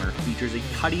generation trimmer features a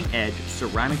cutting-edge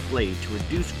ceramic blade to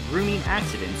reduce grooming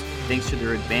accidents thanks to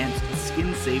their advanced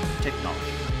skin-safe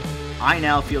technology. I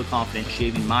now feel confident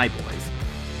shaving my boys.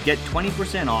 Get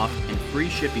 20% off and free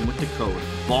shipping with the code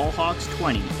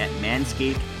BALLHAWKS20 at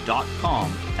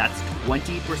manscaped.com. That's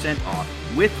 20%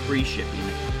 off with free shipping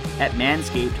at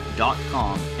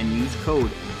manscaped.com and use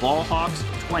code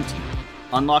BALLHAWKS20.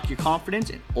 Unlock your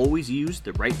confidence and always use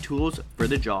the right tools for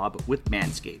the job with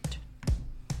Manscaped.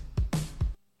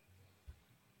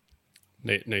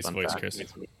 Nice Fun voice, fact. Chris.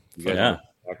 You guys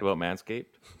talked about Manscaped.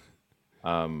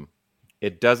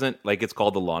 It doesn't, like, it's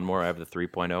called the Lawnmower. I have the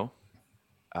 3.0.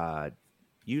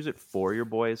 Use it for your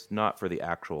boys, not for the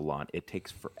actual lawn. It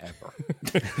takes forever.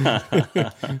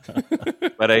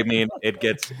 But I mean, it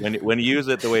gets, when you use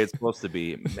it the way it's supposed to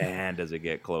be, man, does it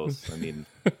get close. I mean,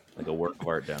 like a work of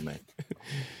art down there.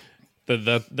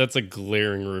 That's a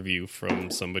glaring review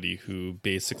from somebody who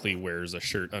basically wears a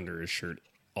shirt under his shirt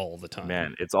all the time.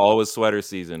 Man, it's always sweater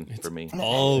season for me.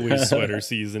 Always sweater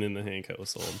season in the Hank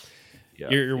household. Yeah,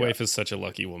 your wife is such a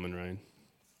lucky woman, Ryan.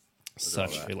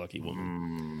 Such a lucky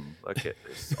woman. Look at,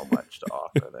 there's so much to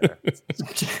offer there.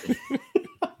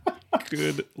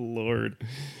 Good Lord.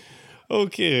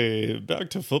 Okay, back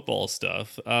to football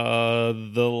stuff.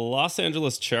 The Los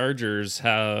Angeles Chargers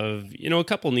have, a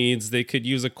couple needs. They could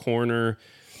use a corner.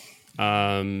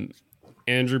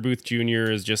 Andrew Booth Jr.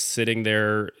 is just sitting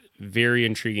there. Very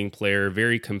intriguing player,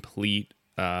 very complete.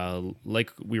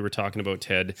 Like we were talking about,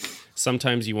 Ted,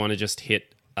 sometimes you want to just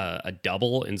hit a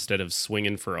double instead of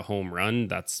swinging for a home run.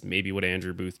 That's maybe what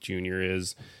Andrew Booth Jr.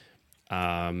 is.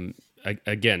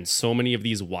 Again, so many of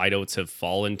these wideouts have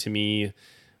fallen to me.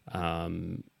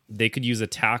 They could use a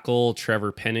tackle.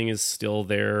 Trevor Penning is still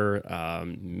there.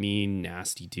 Mean,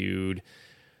 nasty dude.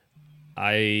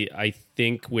 I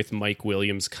think with Mike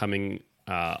Williams coming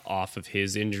off of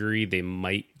his injury, they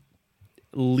might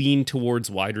lean towards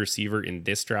wide receiver in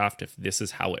this draft if this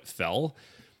is how it fell.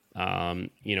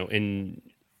 And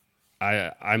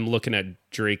I'm looking at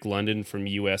Drake London from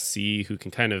USC, who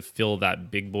can kind of fill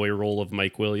that big boy role of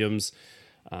Mike Williams.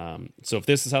 So if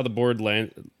this is how the board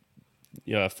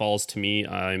falls to me,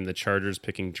 I'm the Chargers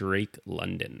picking Drake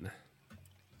London.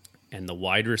 And the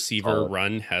wide receiver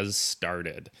run has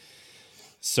started.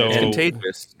 So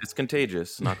It's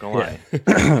contagious. Not gonna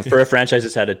lie. For a franchise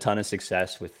that's had a ton of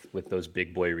success with those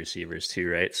big boy receivers too,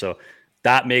 right? So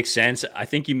that makes sense. I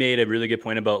think you made a really good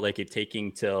point about like it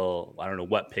taking till, I don't know,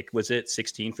 what pick was it,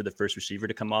 16 for the first receiver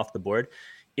to come off the board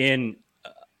in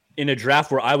a draft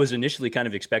where I was initially kind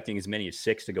of expecting as many as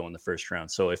 6 to go in the first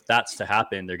round. So if that's to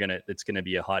happen, it's gonna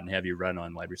be a hot and heavy run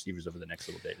on wide receivers over the next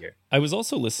little bit here. I was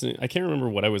also listening. I can't remember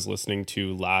what I was listening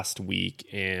to last week,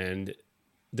 and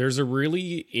there's a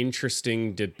really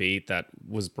interesting debate that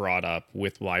was brought up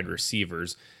with wide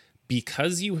receivers.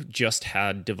 Because you just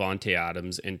had Devontae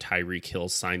Adams and Tyreek Hill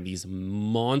sign these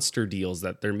monster deals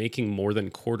that they're making more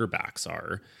than quarterbacks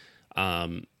are,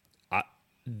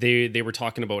 they were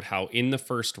talking about how in the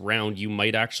first round you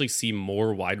might actually see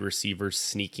more wide receivers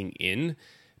sneaking in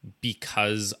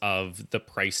because of the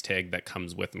price tag that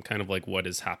comes with them, kind of like what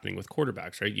is happening with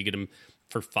quarterbacks, right? You get them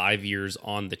for 5 years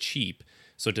on the cheap.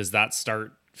 So does that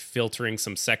start filtering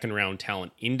some second round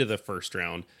talent into the first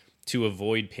round to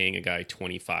avoid paying a guy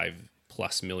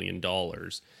 $25+ million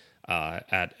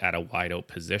at a wideout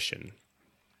position?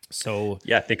 So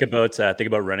yeah, think about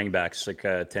running backs like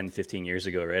 10, 15 years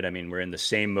ago, right? I mean, we're in the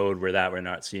same mode where we're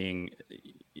not seeing,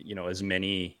 as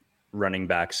many running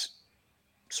backs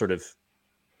sort of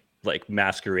like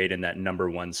masquerade in that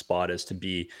number one spot as to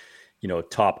be,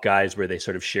 top guys where they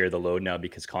sort of share the load now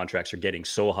because contracts are getting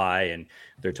so high and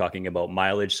they're talking about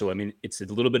mileage. So, I mean, it's a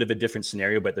little bit of a different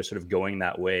scenario, but they're sort of going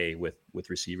that way with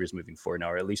receivers moving forward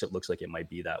now, or at least it looks like it might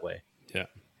be that way. Yeah.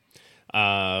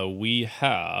 We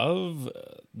have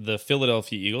the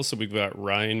Philadelphia Eagles. So we've got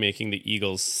Ryan making the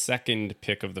Eagles' second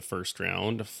pick of the first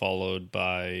round, followed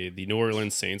by the New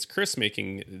Orleans Saints. Chris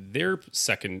making their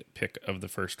second pick of the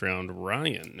first round.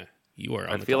 Ryan, you are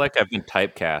on the feel clock. like I've been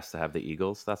typecast to have the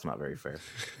Eagles. That's not very fair.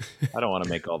 I don't want to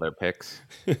make all their picks.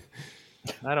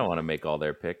 I don't want to make all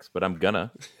their picks, but I'm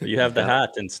gonna. You have the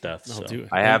hat and stuff. I'll So. do it.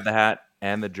 I have the hat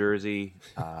and the jersey.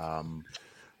 I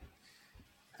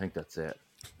think that's it.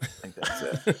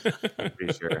 I'm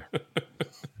pretty sure.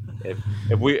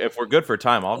 If we're good for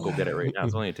time, I'll go get it right now.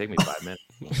 It's only gonna take me 5 minutes.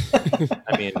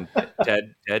 I mean,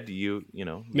 Ted, do you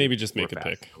know? Maybe just make a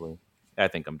pick. I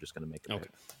think I'm just gonna make a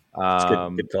pick.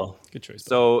 Good call. Good choice.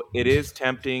 So it is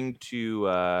tempting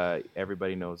to.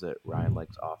 Everybody knows that Ryan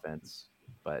likes offense,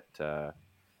 but I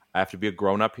have to be a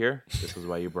grown up here. This is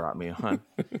why you brought me on,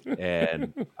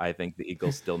 and I think the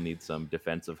Eagles still need some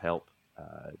defensive help.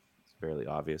 It's fairly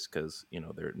obvious because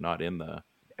they're not in the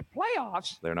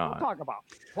playoffs. They're not. We'll talk about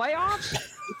playoffs.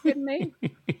 You kidding me?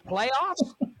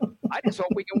 Playoffs. I just hope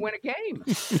we can win a game.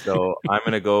 So I'm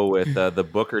going to go with the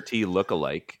Booker T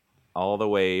lookalike, all the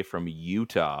way from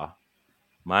Utah.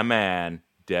 My man,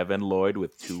 Devin Lloyd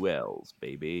with 2 L's,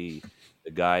 baby.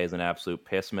 The guy is an absolute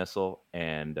piss missile,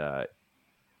 and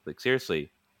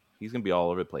seriously, he's going to be all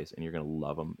over the place, and you're going to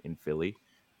love him in Philly.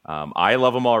 I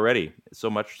love him already, so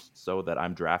much so that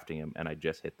I'm drafting him, and I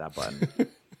just hit that button.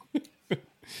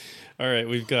 All right,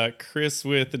 we've got Chris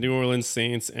with the New Orleans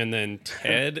Saints, and then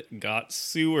Ted got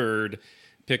Seward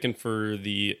picking for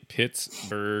the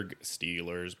Pittsburgh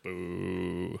Steelers.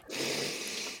 Boo.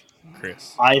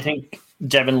 Chris. I think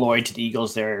Devin Lloyd to the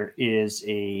Eagles there is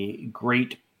a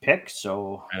great pick.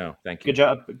 So I know. Thank you.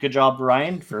 Good job,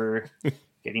 Ryan, for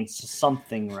getting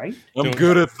something right. I'm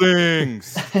good at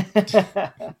things.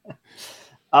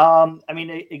 I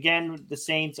mean, again, the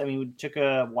Saints, we took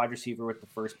a wide receiver with the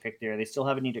first pick there. They still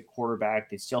have a need at quarterback.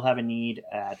 They still have a need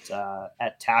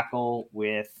at tackle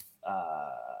with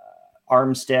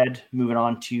Armstead moving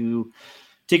on to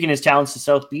taking his talents to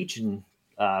South Beach and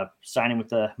signing with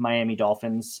the Miami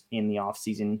Dolphins in the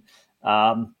offseason.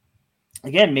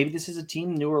 Again, maybe this is a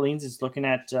team New Orleans is looking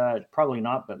at, probably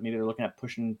not, but maybe they're looking at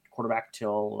pushing quarterback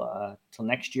till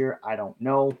next year. I don't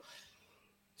know.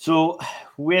 So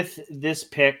with this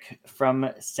pick from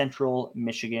Central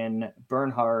Michigan,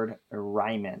 Bernhard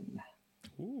Raimann.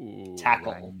 Ooh,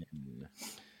 Tackle.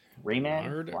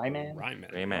 Raimann.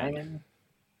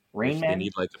 They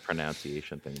need like the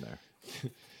pronunciation thing there.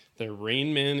 The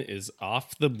Rain Man is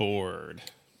off the board.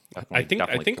 I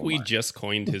think we just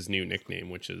coined his new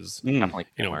nickname, which is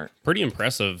pretty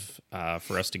impressive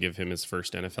for us to give him his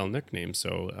first NFL nickname.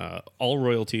 So all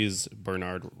royalties,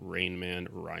 Bernhard Rainman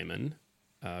Ryman.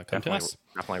 Come to us.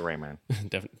 Definitely Rain Man.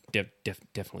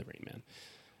 Definitely Rain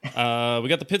Man. We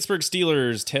got the Pittsburgh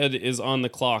Steelers. Ted is on the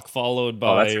clock, followed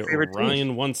by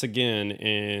Ryan once again,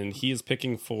 and he is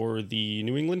picking for the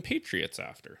New England Patriots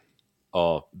after.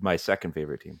 Oh, my second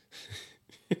favorite team.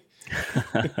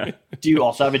 Do you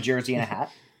also have a jersey and a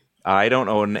hat? I don't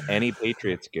own any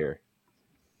Patriots gear.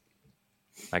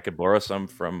 I could borrow some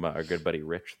from our good buddy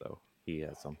Rich, though. He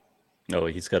has some. No,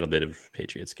 he's got a bit of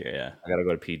Patriots gear, yeah. I got to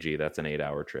go to PG. That's an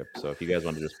 8-hour trip. So if you guys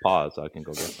want to just pause, I can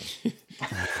go get some.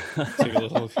 Take a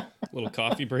little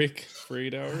coffee break for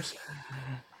 8 hours.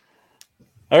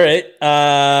 All right.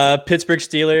 Pittsburgh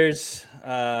Steelers.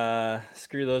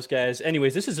 Screw those guys.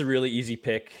 Anyways, this is a really easy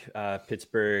pick.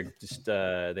 Pittsburgh, just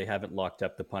they haven't locked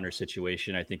up the punter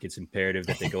situation. I think it's imperative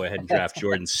that they go ahead and draft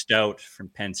Jordan Stout from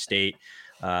Penn State.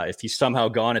 If he's somehow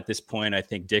gone at this point, I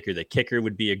think Dicker, the kicker,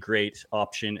 would be a great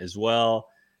option as well.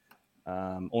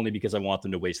 Only because I want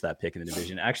them to waste that pick in the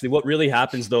division. Actually, what really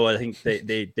happens, though, I think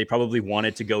they probably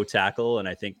wanted to go tackle, and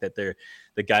I think that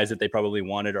the guys that they probably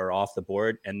wanted are off the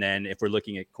board. And then if we're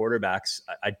looking at quarterbacks,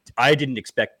 I didn't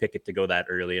expect Pickett to go that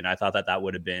early, and I thought that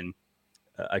would have been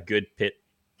a good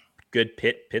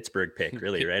Pittsburgh pick,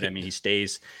 really, right? I mean, he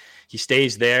stays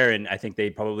there, and I think they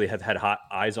probably have had hot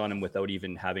eyes on him without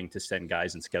even having to send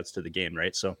guys and scouts to the game,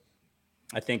 right? So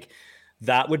I think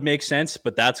that would make sense,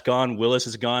 but that's gone. Willis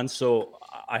is gone. So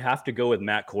I have to go with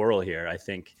Matt Corral here. I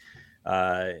think,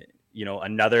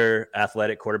 another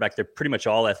athletic quarterback. They're pretty much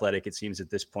all athletic, it seems, at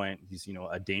this point. He's,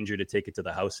 a danger to take it to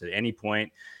the house at any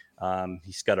point.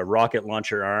 He's got a rocket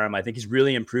launcher arm. I think he's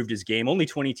really improved his game. Only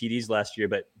 20 TDs last year,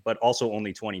 but also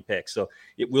only 20 picks. So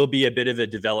it will be a bit of a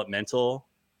developmental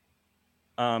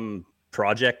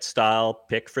project style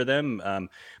pick for them.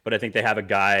 But I think they have a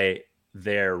guy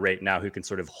there right now who can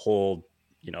sort of hold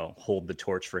the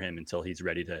torch for him until he's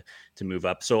ready to move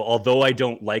up. So although I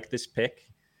don't like this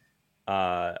pick,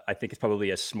 I think it's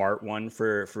probably a smart one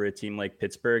for a team like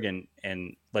Pittsburgh,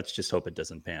 and let's just hope it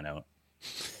doesn't pan out.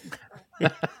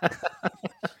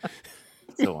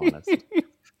 honest.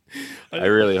 I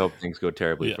really hope things go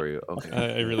terribly for you. Okay.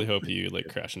 I really hope you like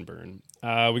crash and burn.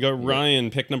 We got Ryan,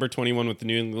 pick number 21 with the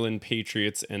New England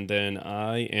Patriots, and then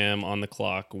I am on the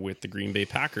clock with the Green Bay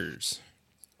Packers.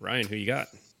 Ryan, who you got?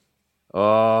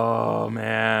 Oh,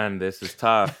 man, this is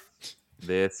tough.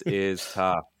 This is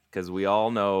tough because we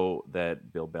all know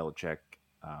that Bill Belichick,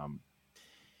 I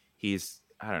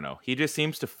don't know. He just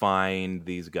seems to find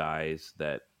these guys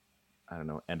that, I don't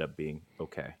know, end up being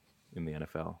okay in the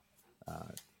NFL.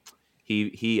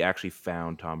 He actually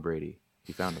found Tom Brady.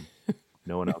 He found him.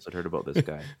 No one else had heard about this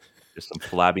guy. Just some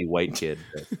flabby white kid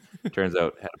that turns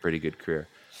out had a pretty good career.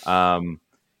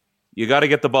 You got to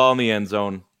get the ball in the end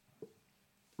zone.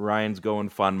 Ryan's going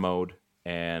fun mode,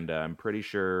 and I'm pretty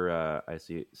sure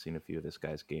seen a few of this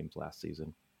guy's games last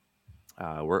season.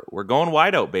 We're going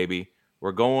wide out, baby.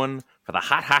 We're going for the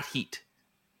hot heat.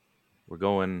 We're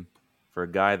going for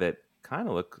a guy that kind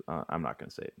of looks, I'm not going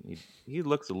to say it. He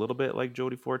looks a little bit like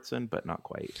Jody Fortson, but not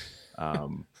quite.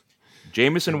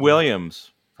 Jameson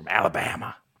Williams from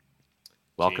Alabama.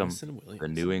 Welcome to the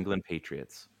New England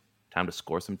Patriots. Time to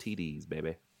score some TDs,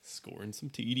 baby. Scoring some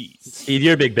TDs. Steve,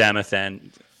 you're a big Bama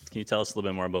fan. Can you tell us a little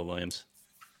bit more about Williams?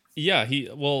 Yeah,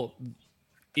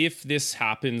 if this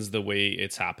happens the way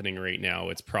it's happening right now,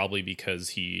 it's probably because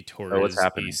he tore his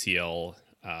ACL,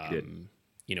 in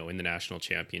the national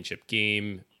championship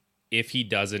game. If he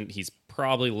doesn't, he's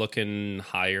probably looking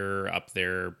higher up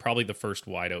there, probably the first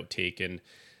wideout taken.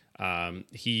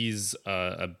 He's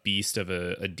a beast of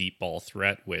a deep ball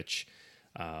threat, which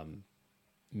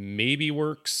maybe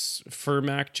works for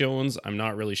Mac Jones. I'm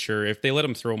not really sure. If they let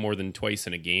him throw more than twice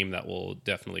in a game, that will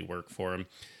definitely work for him.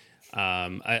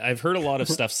 I've heard a lot of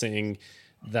stuff saying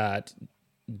that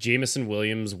Jameson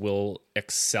Williams will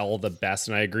excel the best,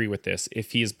 and I agree with this,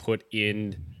 if he is put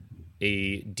in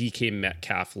a DK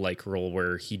Metcalf-like role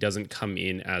where he doesn't come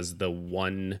in as the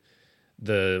wide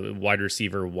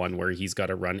receiver one where he's got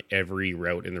to run every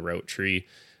route in the route tree.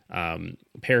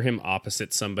 Pair him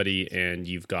opposite somebody and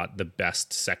you've got the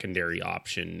best secondary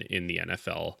option in the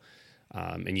NFL.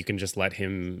 And you can just let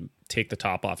him take the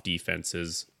top off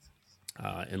defenses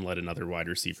and let another wide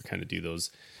receiver kind of do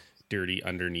those dirty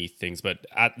underneath things. But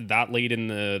at that late in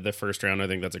the first round, I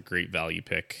think that's a great value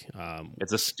pick.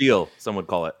 It's a steal, some would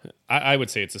call it. I would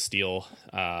say it's a steal,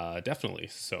 definitely.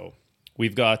 So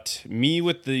we've got me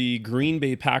with the Green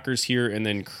Bay Packers here, and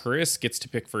then Chris gets to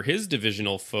pick for his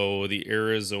divisional foe, the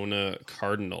Arizona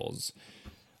Cardinals.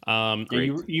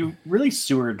 You really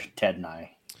sewered Ted and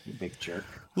I, you big jerk.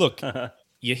 Look,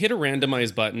 you hit a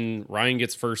randomize button. Ryan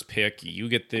gets first pick. You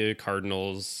get the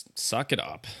Cardinals. Suck it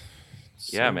up.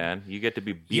 Yeah, man. You get to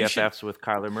be BFFs with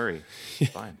Kyler Murray.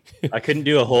 It's fine. I couldn't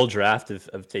do a whole draft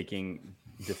of taking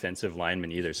defensive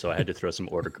linemen either, so I had to throw some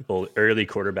early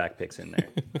quarterback picks in there.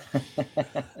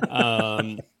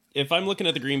 If I'm looking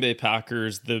at the Green Bay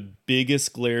Packers, the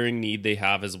biggest glaring need they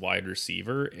have is wide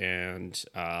receiver, and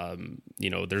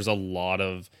there's a lot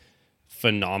of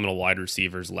phenomenal wide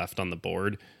receivers left on the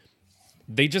board.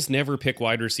 They just never pick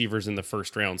wide receivers in the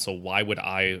first round, so why would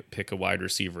I pick a wide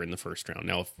receiver in the first round?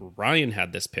 Now, if Ryan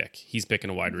had this pick, he's picking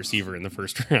a wide receiver in the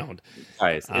first round.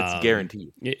 Guys, it's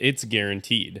guaranteed. It's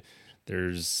guaranteed.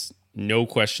 There's no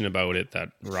question about it that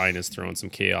Ryan is throwing some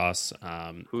chaos.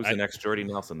 Who's the next Jordy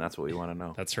Nelson? That's what we want to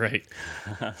know. That's right.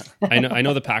 I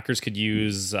know the Packers could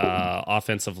use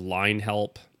offensive line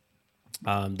help.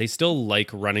 They still like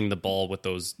running the ball with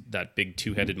that big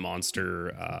two-headed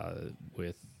monster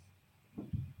with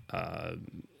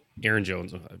Aaron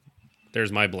Jones.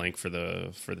 There's my blank for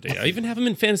the day. I even have him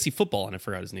in fantasy football, and I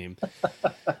forgot his name.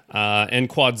 And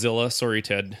Quadzilla. Sorry,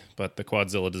 Ted, but the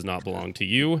Quadzilla does not belong to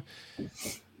you.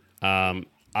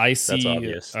 I see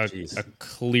a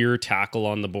clear tackle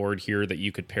on the board here that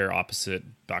you could pair opposite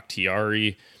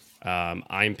Bakhtiari.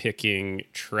 I'm picking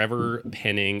Trevor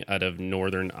Penning out of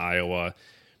Northern Iowa.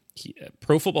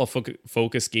 Pro Football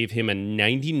Focus gave him a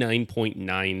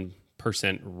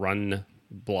 99.9% run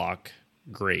block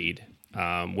grade,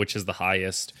 which is the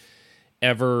highest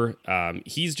ever.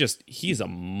 He's a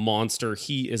monster.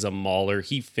 He is a mauler.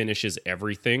 He finishes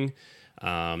everything.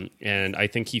 And I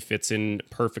think he fits in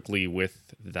perfectly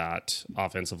with that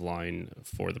offensive line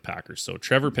for the Packers. So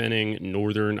Trevor Penning,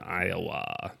 Northern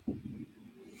Iowa.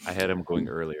 I had him going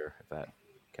earlier, if that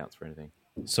counts for anything.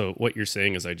 So what you're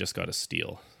saying is I just got a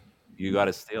steal. You got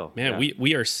a steal. Man, yeah.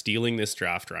 We are stealing this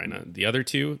draft, Ryan. The other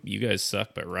two, you guys suck,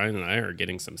 but Ryan and I are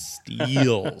getting some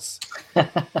steals.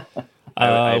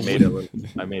 I made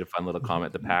a fun little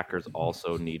comment. The Packers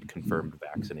also need confirmed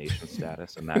vaccination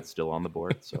status, and that's still on the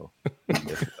board. So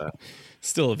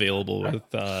still available with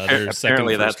their second.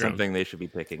 Apparently, that's round. Something they should be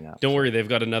picking up. Don't worry, they've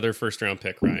got another first round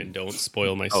pick. Ryan, don't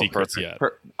spoil my secrets yet.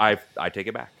 I take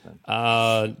it back.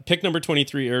 Then. Pick number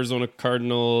 23, Arizona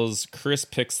Cardinals. Chris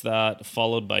picks that,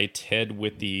 followed by Ted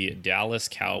with the Dallas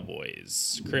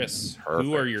Cowboys. Chris,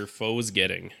 who are your foes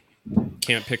getting?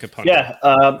 Can't pick a punter.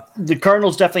 Yeah, the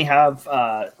Cardinals definitely have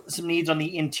some needs on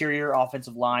the interior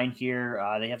offensive line here.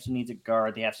 They have some needs at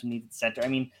guard. They have some needs at center. I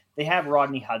mean, they have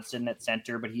Rodney Hudson at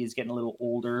center, but he is getting a little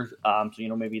older.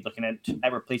 So, maybe looking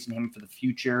at replacing him for the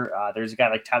future. There's a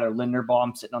guy like Tyler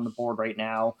Linderbaum sitting on the board right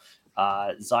now.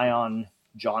 Zion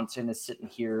Johnson is sitting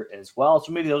here as well.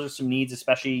 So maybe those are some needs,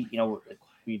 especially,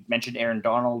 we mentioned Aaron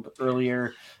Donald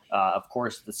earlier. Of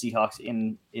course, the Seahawks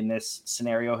in this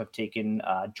scenario have taken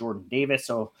Jordan Davis.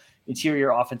 So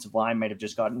interior offensive line might have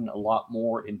just gotten a lot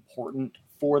more important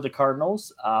for the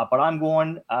Cardinals. But I'm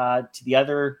going to the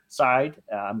other side.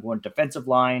 I'm going defensive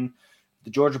line, the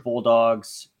Georgia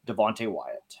Bulldogs, Devontae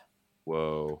Wyatt.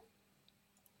 Whoa.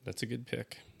 That's a good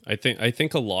pick. I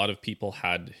think a lot of people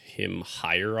had him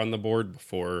higher on the board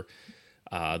before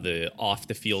the off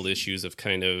the field issues have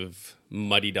kind of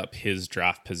muddied up his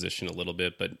draft position a little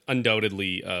bit, but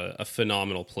undoubtedly a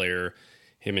phenomenal player.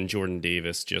 Him and Jordan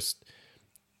Davis just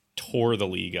tore the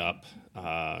league up.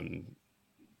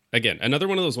 Again, another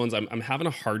one of those ones I'm having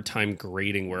a hard time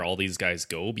grading where all these guys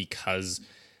go because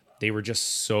they were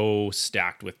just so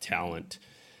stacked with talent.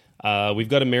 We've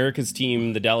got America's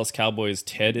team, the Dallas Cowboys.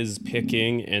 Ted is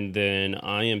picking, and then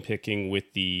I am picking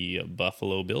with the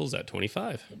Buffalo Bills at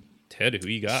 25. Ted, who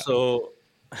you got? So,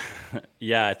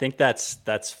 yeah, I think that's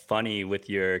funny with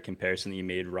your comparison that you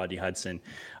made, Rodney Hudson,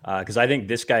 because I think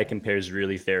this guy compares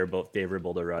really favorable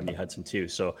to Rodney Hudson too.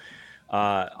 So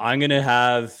I'm going to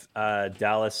have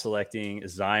Dallas selecting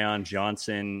Zion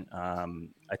Johnson.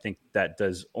 I think that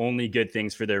does only good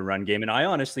things for their run game. And I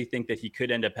honestly think that he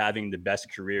could end up having the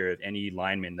best career of any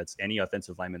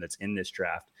offensive lineman that's in this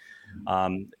draft.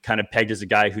 Kind of pegged as a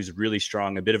guy who's really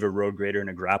strong, a bit of a road grader and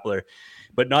a grappler,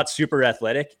 but not super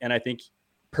athletic. And I think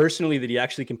personally that he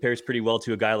actually compares pretty well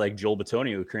to a guy like Joel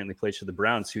Bitonio, who currently plays for the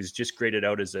Browns, who's just graded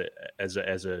out as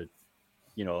an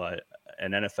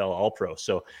NFL All-Pro.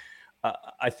 So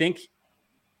I think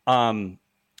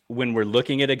when we're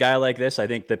looking at a guy like this, I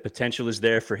think the potential is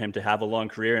there for him to have a long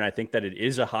career. And I think that it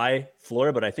is a high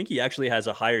floor, but I think he actually has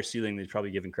a higher ceiling than he's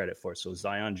probably given credit for. So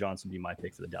Zion Johnson would be my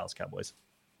pick for the Dallas Cowboys.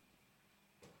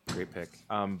 Great pick.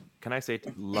 Can I say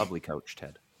lovely coach,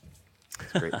 Ted?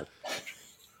 It's great.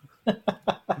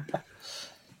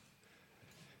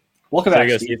 Welcome back,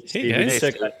 Steve. Hey,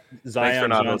 took Zion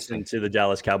Johnson to the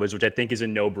Dallas Cowboys, which I think is a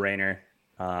no-brainer.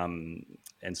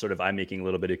 And sort of I'm making a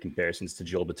little bit of comparisons to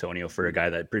Joel Bitonio for a guy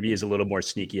that maybe is a little more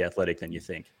sneaky athletic than you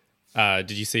think.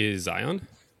 Did you say Zion?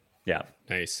 Yeah.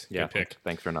 Nice. Yeah. Good pick.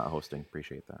 Thanks for not hosting.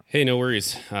 Appreciate that. Hey, no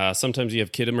worries. Sometimes you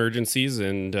have kid emergencies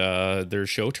and their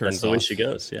show turns off. That's the way she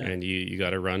goes, yeah. And you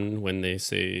got to run when they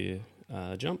say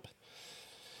jump.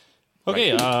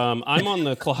 Okay, I'm on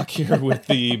the clock here with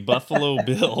the Buffalo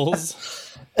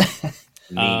Bills.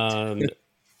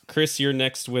 Chris, you're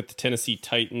next with the Tennessee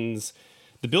Titans.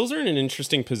 The Bills are in an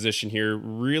interesting position here.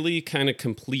 Really kind of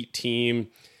complete team.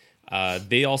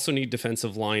 They also need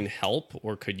defensive line help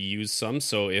or could use some.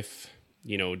 So if,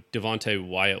 Devontae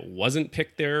Wyatt wasn't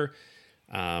picked there,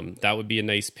 that would be a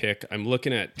nice pick. I'm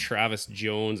looking at Travis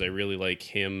Jones. I really like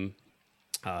him.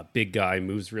 Big guy,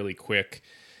 moves really quick.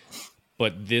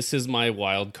 But this is my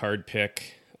wild card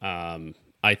pick.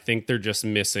 I think they're just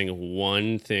missing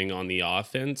one thing on the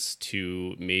offense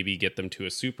to maybe get them to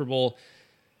a Super Bowl.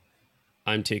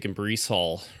 I'm taking Breece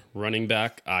Hall, running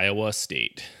back, Iowa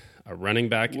State. A running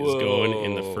back is going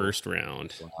in the first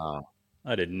round. Wow.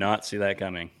 I did not see that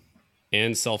coming.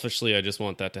 And selfishly, I just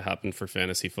want that to happen for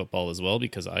fantasy football as well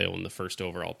because I own the first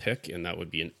overall pick, and that would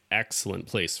be an excellent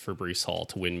place for Breece Hall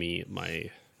to win me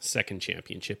my second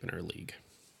championship in our league.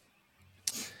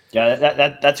 Yeah,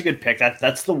 that's a good pick.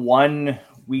 That's the one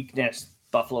weakness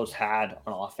Buffalo's had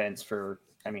on offense for,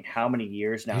 how many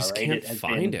years now, right? Can't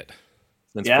find it.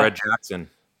 Since Fred Jackson.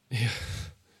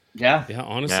 Yeah,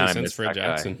 honestly, since Fred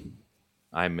Jackson.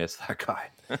 I miss that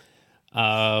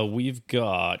guy. We've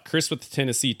got Chris with the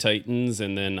Tennessee Titans,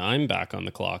 and then I'm back on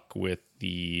the clock with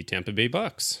the Tampa Bay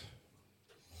Bucks.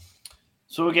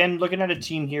 So again, looking at a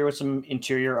team here with some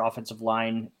interior offensive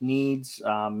line needs,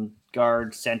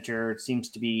 guard, center, seems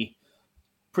to be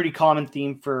pretty common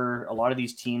theme for a lot of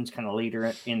these teams kind of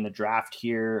later in the draft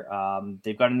here.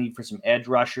 They've got a need for some edge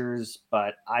rushers,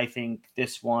 but I think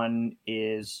this one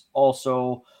is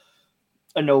also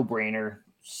a no-brainer.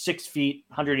 6 feet,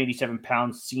 187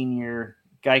 pounds, senior.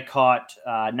 Guy caught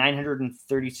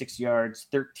 936 yards,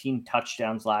 13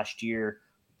 touchdowns last year.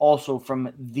 Also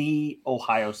from the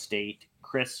Ohio State,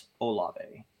 Chris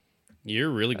Olave. You're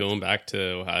really going back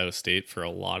to Ohio State for a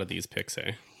lot of these picks,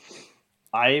 eh?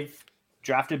 I've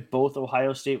drafted both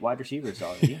Ohio State wide receivers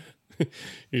already.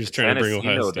 You're just trying Tennessee, to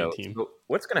bring Ohio though, State team. So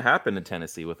what's going to happen in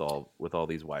Tennessee with all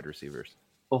these wide receivers?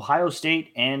 Ohio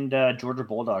State and Georgia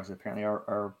Bulldogs apparently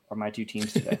are my two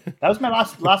teams today. That was my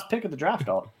last pick of the draft,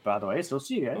 by the way. So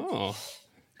see you guys. Oh,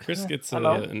 Chris gets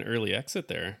an early exit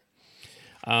there.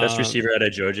 Best receiver out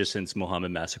of Georgia since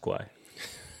Mohamed Massaquoi.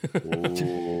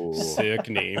 Sick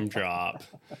name drop.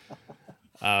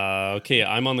 Okay,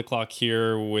 I'm on the clock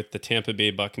here with the Tampa Bay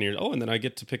Buccaneers. Oh, and then I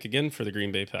get to pick again for the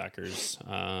Green Bay Packers.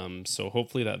 So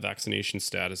hopefully that vaccination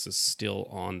status is still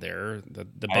on there. The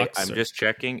Bucs. I'm just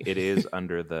checking. It is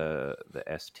under the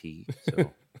ST.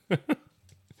 So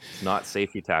it's not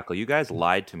safety tackle. You guys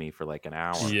lied to me for like an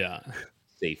hour. Yeah.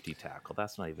 Safety tackle.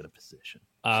 That's not even a position.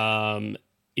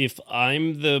 If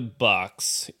I'm the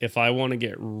Bucs, if I want to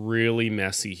get really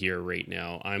messy here right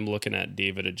now, I'm looking at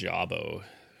David Ojabo,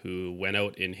 who went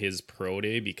out in his pro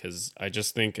day, because I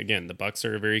just think, again, the Bucs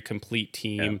are a very complete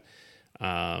team.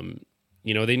 Yeah.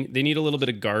 They need a little bit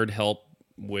of guard help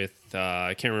with,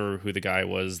 I can't remember who the guy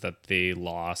was that they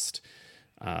lost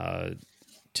to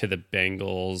the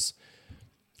Bengals.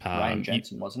 Ryan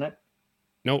Jensen, wasn't it?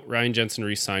 No, Ryan Jensen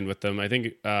re-signed with them. I think,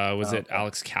 it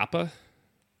Alex Kappa?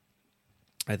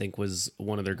 I think was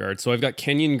one of their guards. So I've got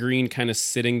Kenyon Green kind of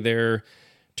sitting there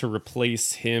to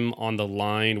replace him on the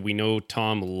line. We know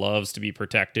Tom loves to be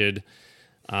protected.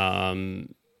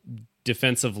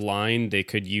 Defensive line, they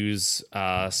could use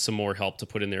some more help to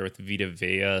put in there with Vita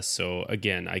Vea. So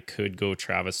again, I could go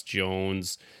Travis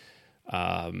Jones.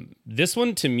 This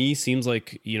one to me seems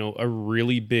like, a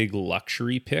really big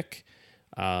luxury pick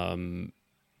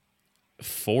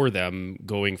for them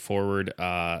going forward.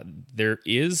 There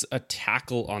is a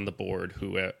tackle on the board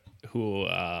who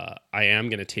I am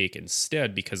going to take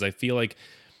instead, because I feel like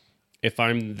if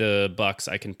I'm the Bucs,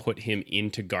 I can put him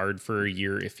into guard for a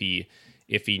year if he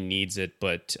needs it.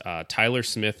 But Tyler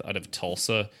Smith out of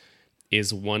Tulsa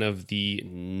is one of the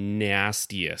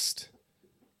nastiest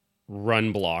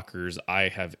run blockers I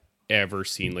have ever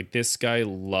seen. Like, this guy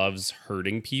loves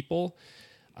hurting people.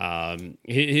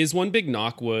 His one big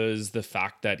knock was the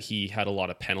fact that he had a lot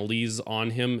of penalties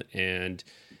on him, and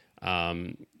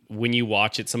when you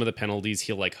watch it, some of the penalties,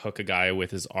 he'll like hook a guy with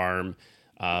his arm.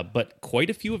 But quite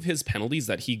a few of his penalties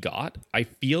that he got, I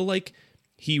feel like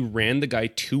he ran the guy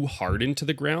too hard into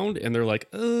the ground, and they're like,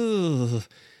 ugh.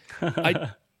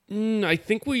 I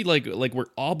think we like we're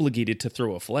obligated to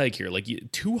throw a flag here. Like,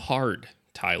 too hard,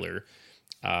 Tyler.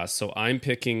 So I'm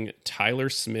picking Tyler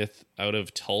Smith out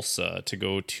of Tulsa to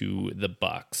go to the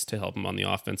Bucs to help him on the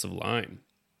offensive line.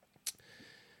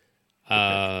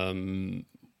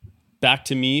 Back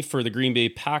to me for the Green Bay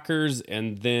Packers,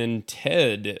 and then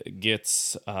Ted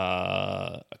gets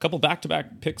a couple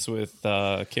back-to-back picks with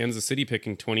Kansas City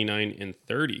picking 29 and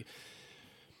 30.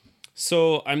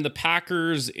 So I'm the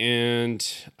Packers, and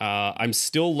I'm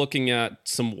still looking at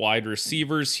some wide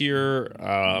receivers here.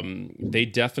 They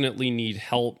definitely need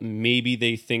help. Maybe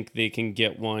they think they can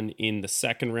get one in the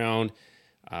second round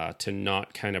to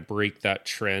not kind of break that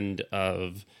trend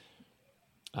of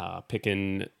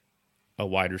picking a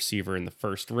wide receiver in the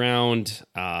first round.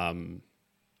 Let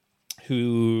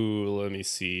me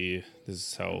see. This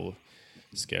is how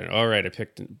it's getting. All right, I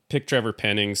picked Trevor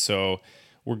Penning, so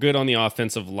we're good on the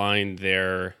offensive line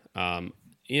there.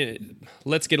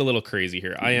 Let's get a little crazy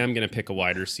here. I am going to pick a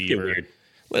wide receiver.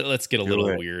 Let's get a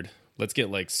little weird. Let's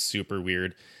get like super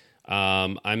weird.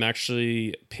 I'm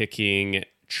actually picking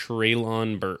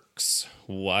Treylon Burks,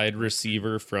 wide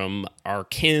receiver from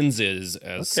Arkansas,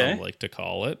 as some like to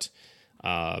call it.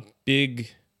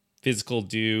 Big physical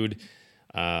dude.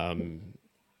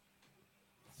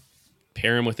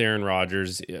 Pair him with Aaron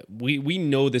Rodgers. We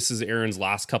know this is Aaron's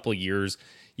last couple of years.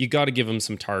 You got to give him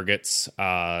some targets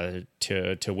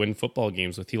to win football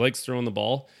games with. He likes throwing the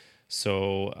ball.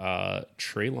 So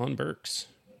Treylon Burks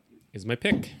is my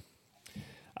pick.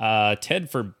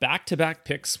 Ted for back-to-back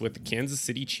picks with the Kansas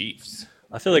City Chiefs.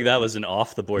 I feel like that was an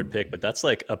off-the-board pick, but that's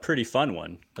like a pretty fun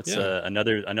one. That's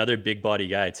another big body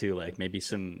guy too. Like maybe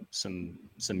some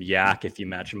yak if you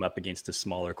match him up against a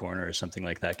smaller corner or something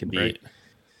like that could be. Right.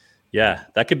 Yeah,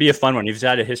 that could be a fun one. You've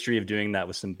had a history of doing that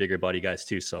with some bigger body guys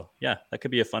too. So yeah, that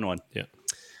could be a fun one. Yeah.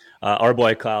 Our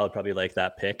boy Kyle would probably like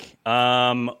that pick.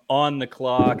 On the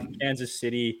clock, Kansas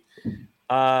City.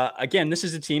 Again, this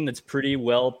is a team that's pretty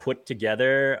well put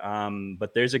together,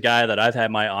 but there's a guy that I've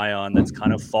had my eye on that's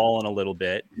kind of fallen a little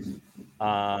bit.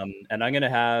 And I'm going to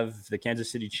have the Kansas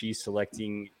City Chiefs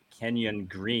selecting Kenyon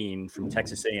Green from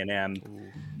Texas A&M.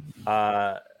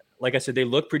 Like I said, they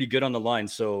look pretty good on the line.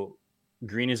 So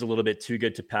Green is a little bit too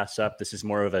good to pass up. This is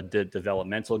more of a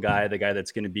developmental guy, the guy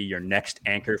that's going to be your next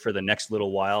anchor for the next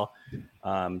little while.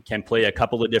 Can play a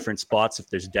couple of different spots if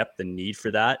there's depth and need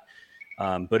for that.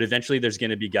 But eventually there's going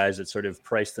to be guys that sort of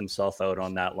price themselves out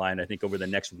on that line, I think, over the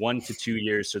next 1 to 2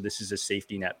 years. So this is a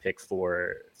safety net pick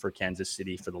for Kansas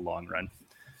City for the long run.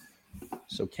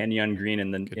 So Kenyon Green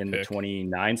in the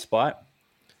 29 spot.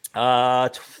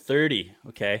 30.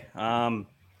 Okay.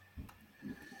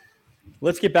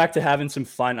 Let's get back to having some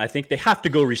fun. I think they have to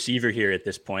go receiver here at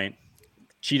this point.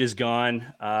 Cheetah's gone.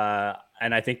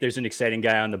 And I think there's an exciting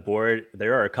guy on the board.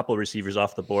 There are a couple of receivers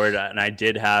off the board, and I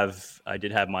did have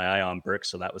my eye on Burks,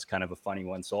 so that was kind of a funny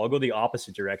one. So I'll go the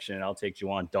opposite direction, and I'll take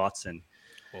Juwan Dotson.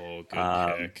 Oh,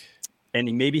 good pick.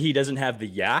 And maybe he doesn't have the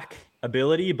yak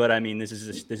ability, but I mean, this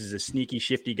is a sneaky,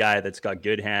 shifty guy that's got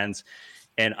good hands,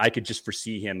 and I could just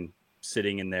foresee him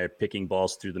sitting in there picking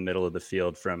balls through the middle of the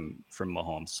field from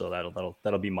Mahomes. So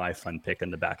that'll be my fun pick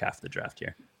in the back half of the draft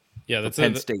here. Yeah, that's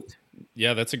Penn State.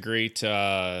 Yeah, that's a great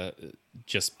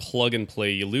just plug and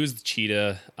play. You lose the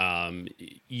Cheetah.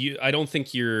 I don't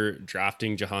think you're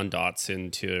drafting Jahan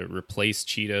Dotson to replace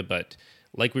Cheetah, but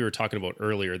like we were talking about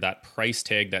earlier, that price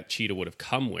tag that Cheetah would have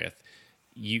come with,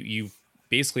 you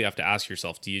basically have to ask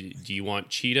yourself, do you want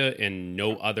Cheetah and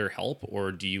no other help,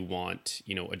 or do you want,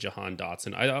 a Jahan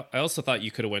Dotson? I also thought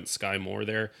you could have went Sky Moore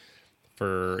there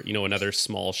for, another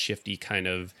small, shifty kind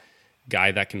of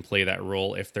guy that can play that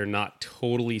role if they're not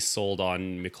totally sold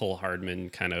on Mecole Hardman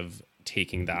kind of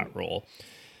taking that role.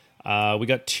 We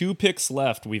got 2 picks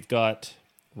left. We've got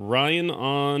Ryan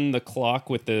on the clock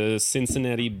with the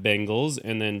Cincinnati Bengals,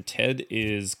 and then Ted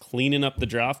is cleaning up the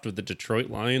draft with the Detroit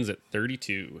Lions at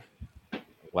 32.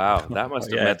 Wow, that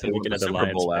must have meant they won the Super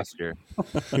Lions Bowl last year.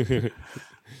 The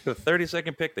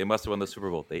 32nd pick, they must have won the Super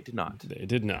Bowl. They did not. They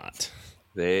did not.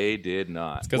 They did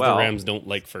not. It's because the Rams don't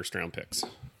like first-round picks.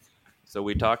 So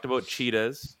we talked about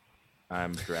cheetahs.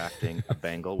 I'm drafting a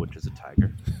Bengal, which is a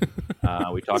tiger.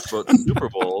 We talked about Super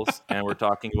Bowls, and we're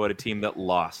talking about a team that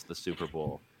lost the Super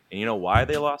Bowl. And you know why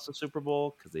they lost the Super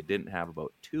Bowl? Because they didn't have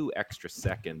about 2 extra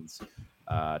seconds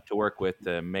to work with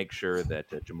to make sure that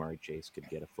Jamari Chase could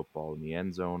get a football in the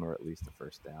end zone, or at least a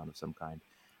first down of some kind.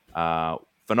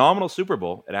 Phenomenal Super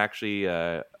Bowl. It actually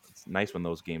it's nice when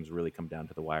those games really come down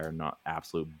to the wire, not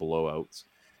absolute blowouts.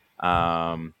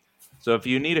 So if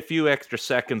you need a few extra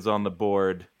seconds on the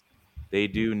board, they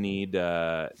do need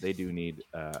a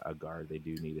guard. They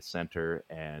do need a center,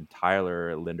 and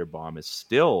Tyler Linderbaum is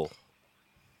still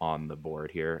on the board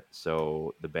here.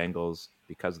 So the Bengals,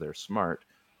 because they're smart,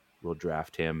 will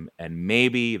draft him, and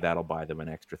maybe that'll buy them an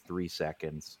extra 3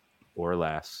 seconds or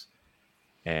less,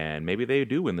 and maybe they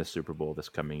do win the Super Bowl this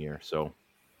coming year. So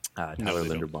Tyler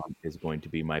Linderbaum is going to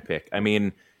be my pick. I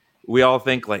mean, we all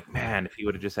think like, man, if he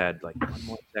would have just had like 1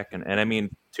 more second, and I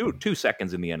mean, two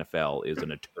seconds in the NFL is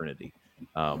an eternity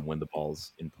when the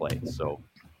ball's in play. So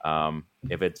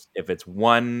if it's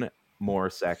 1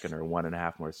 more second or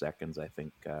 1.5 more seconds, I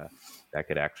think that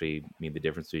could actually mean the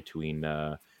difference between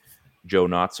Joe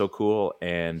Not So Cool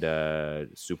and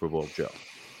Super Bowl Joe.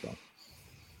 So.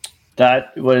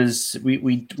 That was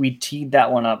we teed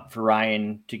that one up for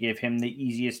Ryan to give him the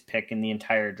easiest pick in the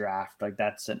entire draft. Like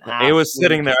that's an. It was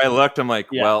sitting there. I looked. I'm like,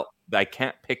 well, I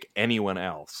can't pick anyone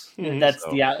else. That's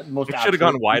so. the most. It should have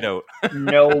gone wide out.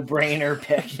 No brainer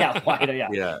pick. Yeah, wide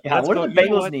out. Yeah. What do the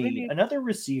Bengals need? Another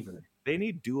receiver. They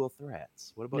need dual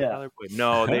threats. What about Tyler Boyd?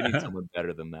 No, they need someone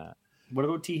better than that. What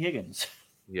about T. Higgins?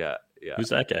 Yeah. Who's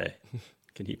that guy?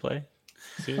 Can he play?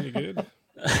 Is he any good?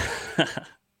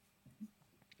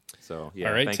 So yeah,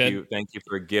 all right, thank you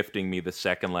for gifting me the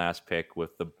second last pick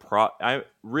with the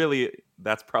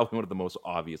that's probably one of the most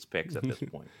obvious picks at this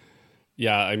point.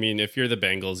 Yeah, I mean, if you're the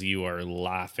Bengals, you are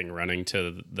laughing running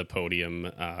to the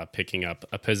podium, picking up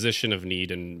a position of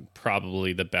need and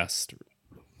probably the best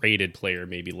rated player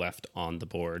maybe left on the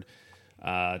board.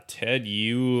 Ted,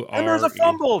 you are... And there's a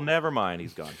fumble. Never mind,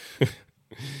 he's gone.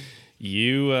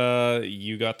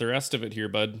 You got the rest of it here,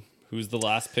 bud. Who's the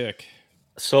last pick?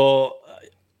 So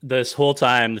this whole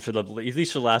time, at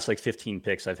least for the last like 15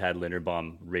 picks, I've had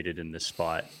Linderbaum rated in this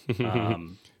spot.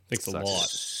 Thanks a lot.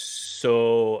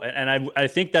 So, and I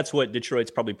think that's what Detroit's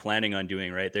probably planning on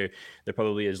doing, right? There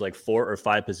probably is like 4 or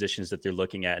 5 positions that they're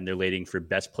looking at, and they're waiting for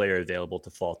best player available to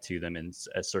fall to them, and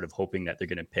sort of hoping that they're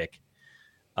going to pick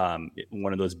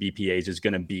one of those BPAs is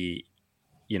going to be,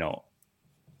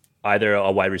 either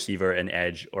a wide receiver, an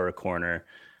edge, or a corner,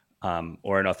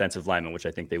 or an offensive lineman, which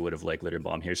I think they would have liked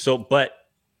Linderbaum here. So, but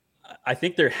I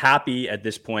think they're happy at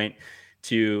this point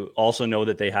to also know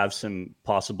that they have some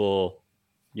possible,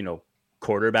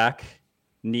 quarterback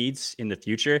needs in the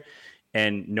future.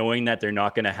 and knowing that they're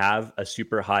not going to have a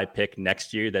super high pick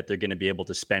next year that they're going to be able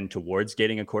to spend towards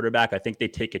getting a quarterback, I think they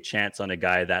take a chance on a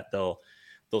guy that they'll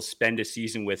spend a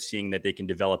season with, seeing that they can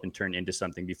develop and turn into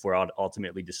something before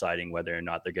ultimately deciding whether or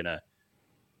not they're going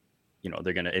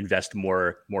to invest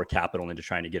more capital into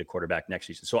trying to get a quarterback next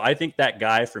season. So I think that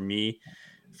guy for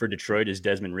Detroit is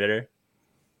Desmond Ridder.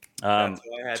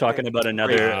 Talking about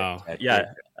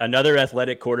another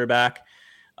athletic quarterback.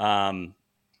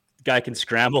 Guy can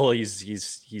scramble.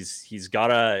 He's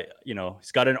got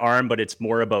an arm, but it's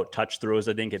more about touch throws,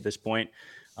 I think, at this point.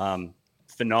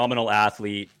 Phenomenal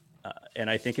athlete. And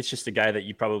I think it's just a guy that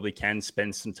you probably can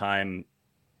spend some time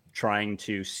trying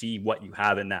to see what you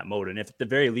have in that mode. And if at the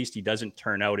very least he doesn't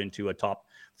turn out into a top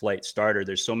flight starter,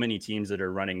 there's so many teams that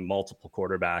are running multiple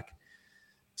quarterback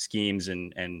schemes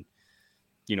and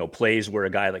plays where a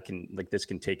guy like this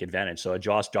can take advantage. So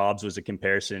Josh Dobbs was a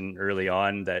comparison early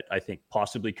on that I think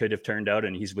possibly could have turned out,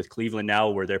 and he's with Cleveland now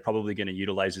where they're probably going to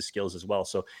utilize his skills as well.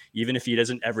 So even if he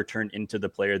doesn't ever turn into the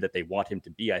player that they want him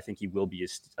to be, I think he will be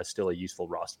still a useful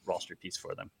roster piece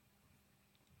for them.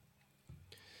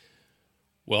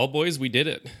 Well, boys, we did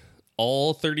it.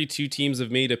 All 32 teams have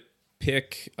made a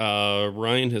pick.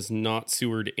 Ryan has not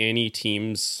sewered any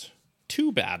teams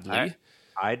too badly.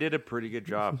 I did a pretty good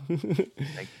job.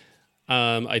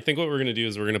 I think what we're going to do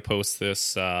is we're going to post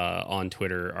this on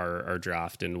Twitter, our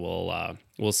draft, and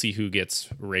we'll see who gets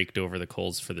raked over the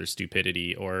coals for their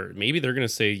stupidity. Or maybe they're going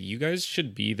to say, you guys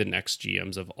should be the next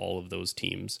GMs of all of those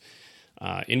teams.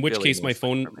 In which case, my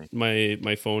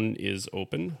phone is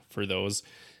open for those.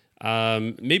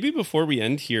 Maybe before we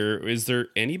end here, is there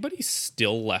anybody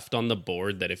still left on the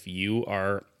board that if you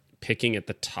are picking at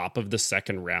the top of the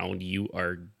second round, you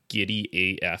are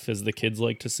giddy AF, as the kids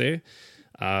like to say?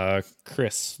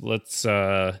 Chris, let's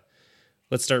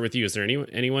start with you. Is there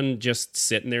anyone just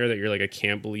sitting there that you're like, I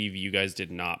can't believe you guys did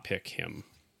not pick him?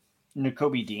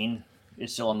 Nakobe Dean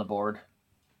is still on the board,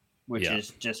 which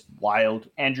is just wild.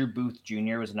 Andrew Booth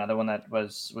Jr. was another one that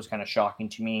was kind of shocking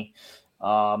to me.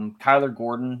 Kyler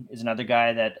Gordon is another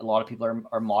guy that a lot of people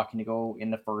are mocking to go in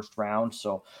the first round.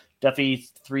 So definitely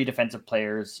 3 defensive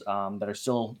players that are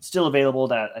still available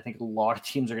that I think a lot of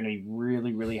teams are going to be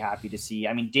really, really happy to see.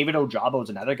 I mean, David Ojabo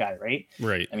is another guy, right?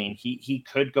 Right. I mean, he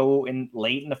could go in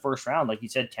late in the first round. Like you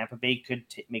said, Tampa Bay could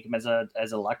make him as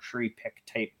a luxury pick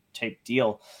type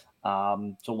deal.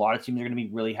 So a lot of teams are going to be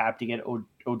really happy to get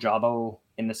Ojabo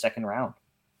in the second round.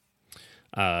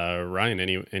 Ryan,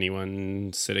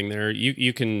 anyone sitting there?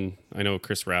 You can. I know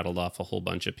Chris rattled off a whole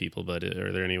bunch of people, but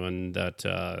are there anyone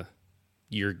that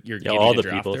you're all the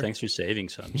people? There? Thanks for saving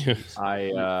some.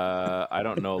 I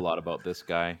don't know a lot about this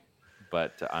guy,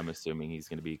 but I'm assuming he's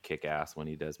going to be kick ass when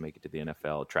he does make it to the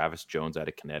NFL. Travis Jones out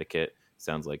of Connecticut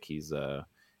sounds like he's a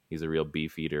real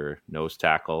beef eater, nose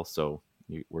tackle. So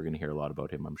we're going to hear a lot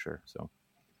about him, I'm sure. So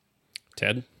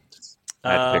Ted,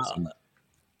 I had to pick some.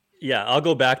 Yeah, I'll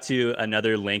go back to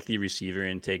another lengthy receiver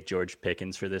and take George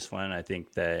Pickens for this one. I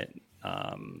think that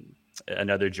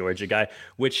another Georgia guy,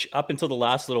 which up until the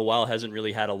last little while hasn't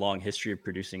really had a long history of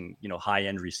producing,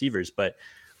 high-end receivers. But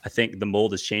I think the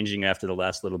mold is changing after the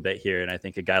last little bit here. And I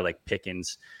think a guy like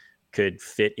Pickens could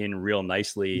fit in real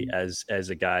nicely as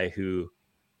a guy who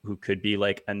could be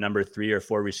like a number 3 or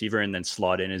 4 receiver and then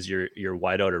slot in as your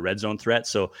wideout or red zone threat.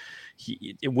 So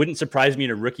it wouldn't surprise me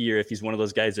in a rookie year if he's one of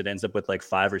those guys that ends up with like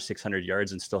 500 or 600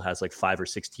 yards and still has like 5 or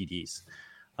 6 TDs.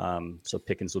 So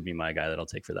Pickens will be my guy that I'll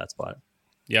take for that spot.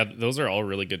 Yeah, those are all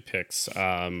really good picks.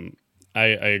 I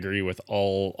agree with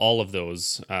all of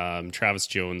those. Travis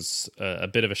Jones, a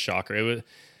bit of a shocker. It was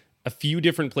a few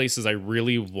different places I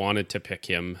really wanted to pick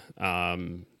him.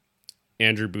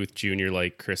 Andrew Booth Jr.,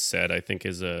 like Chris said, I think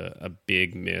is a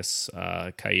big miss.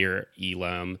 Kaiir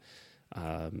Elam,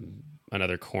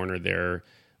 another corner there.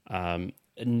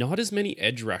 Not as many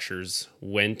edge rushers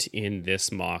went in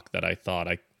this mock that I thought.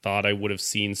 I thought I would have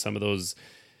seen some of those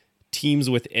teams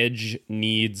with edge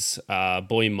needs,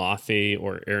 Boy Mafe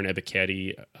or Aaron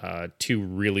Ebiketie, 2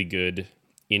 really good,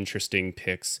 interesting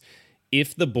picks.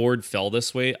 If the board fell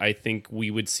this way, I think we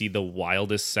would see the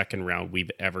wildest second round we've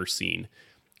ever seen.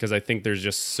 Because I think there's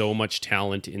just so much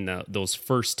talent in those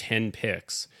first 10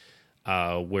 picks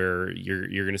where you're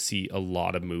going to see a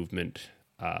lot of movement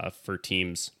for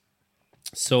teams.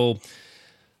 So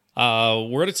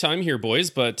we're out of time here,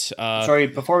 boys. But sorry,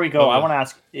 before we go, I want to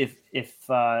ask if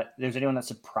there's anyone that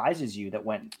surprises you that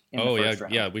went in the first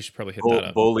round. Yeah, we should probably hit that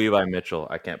up. Bo Levi Mitchell.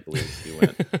 I can't believe he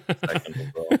went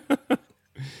second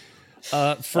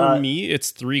overall. For me, it's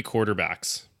 3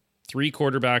 quarterbacks. 3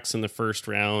 quarterbacks in the first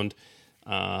round.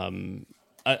 I'm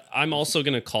also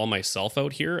going to call myself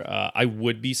out here. I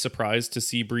would be surprised to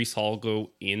see Breece Hall go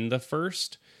in the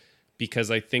first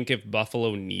because I think if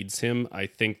Buffalo needs him, I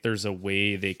think there's a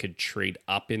way they could trade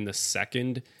up in the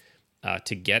second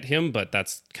to get him. But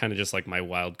that's kind of just like my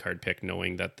wild card pick,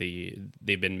 knowing that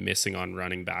they've been missing on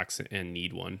running backs and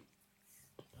need one.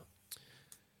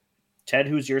 Ted,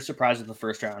 who's your surprise of the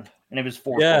first round? And it was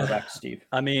 4 quarterbacks, Steve.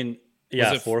 I mean,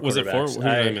 was it 4? Who did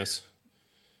I miss?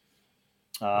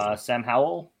 Sam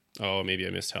Howell. Oh, maybe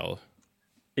I missed Howell.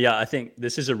 Yeah, I think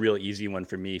this is a real easy one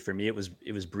for me. For me, it was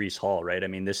Breece Hall, right? I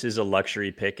mean, this is a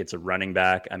luxury pick. It's a running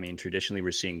back. I mean, traditionally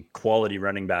we're seeing quality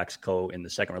running backs go in the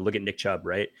second round. Look at Nick Chubb,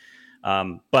 right?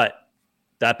 But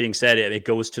that being said, it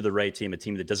goes to the right team, a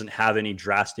team that doesn't have any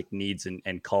drastic needs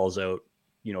and calls out,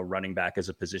 running back as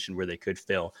a position where they could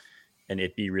fill, and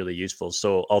it'd be really useful.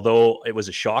 So although it was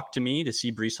a shock to me to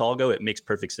see Breece Hall go, it makes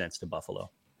perfect sense to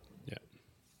Buffalo. Yeah.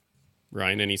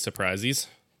 Ryan, any surprises?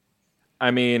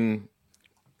 I mean,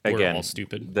 again, we're all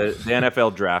stupid. The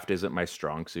NFL draft isn't my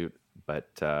strong suit, but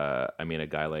I mean, a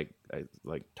guy like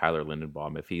Tyler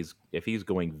Linderbaum, if he's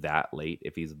going that late,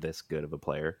 if he's this good of a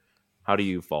player, how do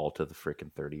you fall to the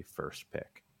freaking 31st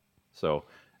pick? So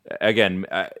again,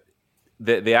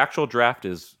 the actual draft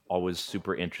is always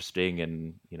super interesting,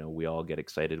 and we all get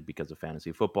excited because of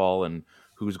fantasy football and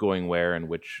who's going where and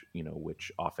which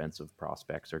offensive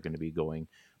prospects are going to be going.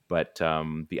 But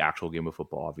the actual game of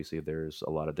football, obviously, there's a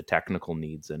lot of the technical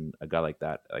needs, and a guy like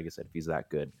that, like I said, if he's that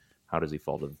good, how does he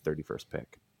fall to the 31st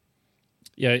pick?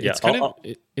 Yeah,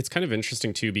 it's kind of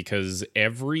interesting too, because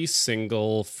every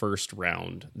single first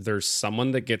round, there's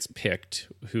someone that gets picked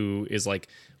who is like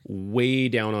way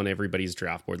down on everybody's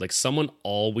draft board. Like someone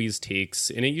always takes,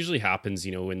 and it usually happens,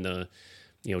 in the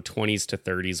 20s to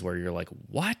 30s, where you're like,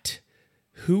 what?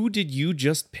 Who did you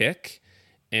just pick?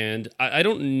 And I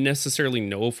don't necessarily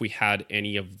know if we had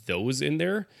any of those in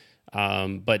there,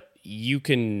 but you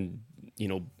can,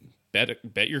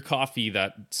 bet your coffee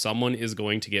that someone is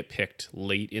going to get picked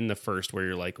late in the first, where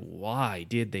you're like, why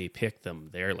did they pick them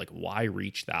there? Like, why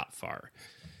reach that far?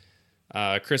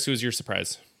 Chris, who's your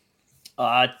surprise?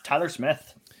 Tyler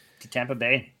Smith to Tampa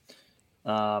Bay.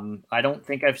 I don't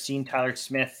think I've seen Tyler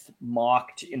Smith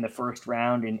mocked in the first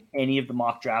round in any of the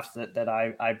mock drafts that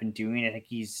I've been doing. I think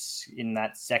he's in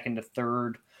that second to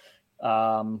third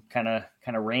kind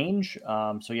of range.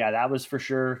 So yeah, that was for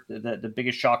sure the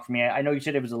biggest shock for me. I know you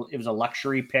said it was a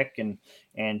luxury pick, and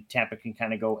Tampa can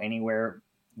kind of go anywhere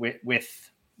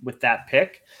with that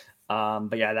pick.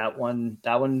 But yeah, that one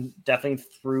definitely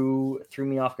threw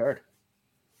me off guard,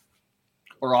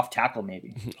 or off tackle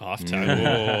maybe. Off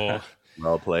tackle.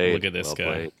 Well played. Look at this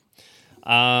guy.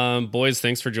 Boys,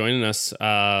 thanks for joining us.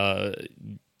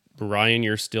 Ryan,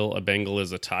 you're still a Bengal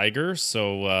as a Tiger,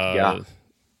 so yeah.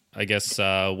 I guess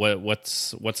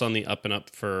what's on the up and up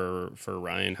for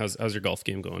Ryan? How's your golf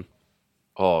game going?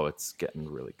 Oh, it's getting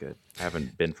really good. I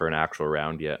haven't been for an actual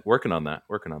round yet. Working on that.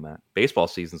 Baseball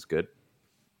season's good,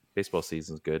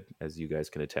 as you guys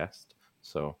can attest.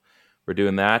 So we're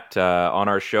doing that on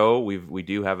our show. We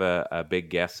do have a big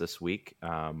guest this week.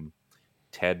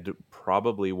 Ted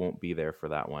probably won't be there for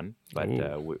that one, but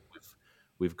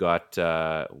we've got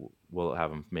we'll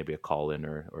have him maybe a call in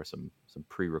or some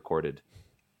pre-recorded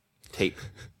tape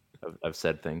of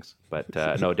said things. But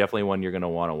no, definitely one you're going to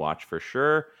want to watch for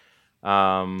sure.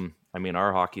 I mean,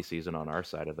 our hockey season on our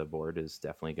side of the board is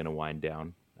definitely going to wind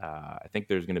down. I think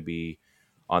there's going to be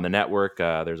on the network.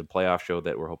 There's a playoff show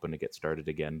that we're hoping to get started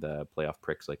again. The playoff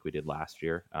pricks like we did last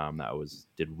year.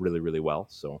 Did really, really well.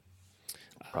 So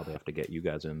probably have to get you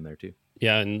guys in there too.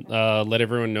 Yeah, and let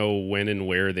everyone know when and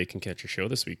where they can catch your show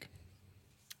this week.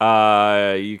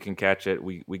 You can catch it.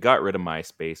 We got rid of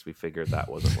MySpace. We figured that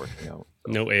wasn't working out.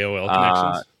 So. No AOL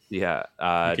connections. Yeah,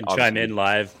 you can chime in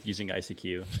live using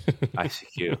ICQ.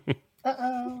 ICQ.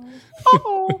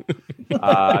 Uh-oh.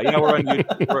 Yeah, we're on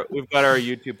YouTube. We've got our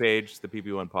YouTube page, the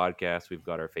PP1 Podcast. We've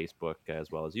got our Facebook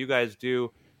as well as you guys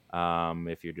do.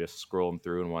 If you're just scrolling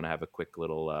through and want to have a quick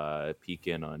little peek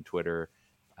in on Twitter,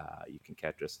 you can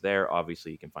catch us there.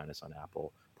 Obviously, you can find us on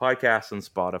Apple Podcasts and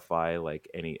Spotify, like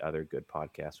any other good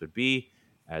podcast would be,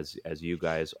 as you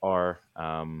guys are.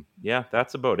 Yeah,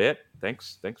 that's about it.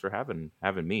 Thanks for having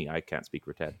me. I can't speak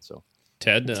for Ted, so.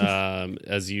 Ted,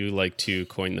 as you like to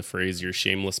coin the phrase, your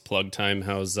shameless plug time.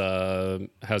 How's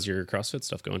your CrossFit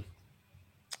stuff going?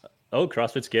 Oh,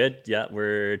 CrossFit's good. Yeah,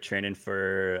 we're training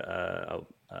for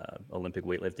Olympic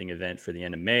weightlifting event for the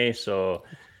end of May. So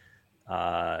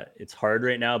it's hard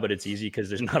right now, but it's easy because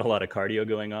there's not a lot of cardio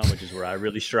going on, which is where I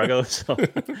really struggle.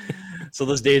 So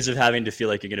those days of having to feel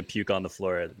like you're going to puke on the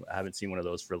floor, I haven't seen one of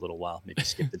those for a little while. Maybe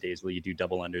skip the days where you do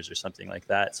double unders or something like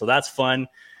that. So that's fun.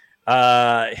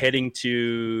 Heading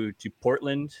to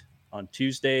Portland on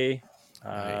Tuesday.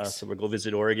 Nice. So we'll go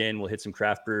visit Oregon. We'll hit some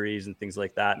craft breweries and things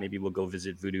like that. Maybe we'll go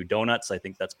visit Voodoo Donuts. I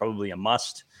think that's probably a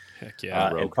must. Heck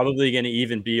yeah. And probably going to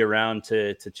even be around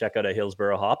to check out a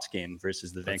Hillsborough Hops game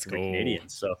versus the Vancouver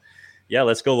Canadians. So yeah,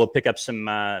 let's go. We'll pick up some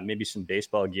maybe some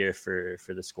baseball gear for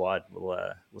the squad.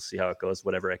 We'll see how it goes,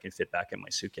 whatever I can fit back in my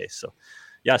suitcase. So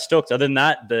yeah, stoked. Other than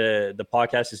that, the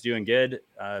podcast is doing good.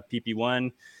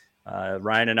 PP1.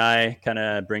 Ryan and I kind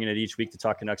of bringing it each week to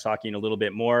talk Canucks hockey in a little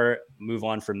bit more. Move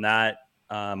on from that.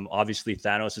 Obviously,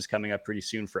 Thanos is coming up pretty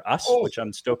soon for us, which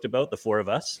I'm stoked about. The four of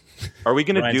us. Are we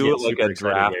going to do like a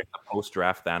draft, a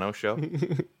post-draft Thanos show?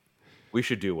 We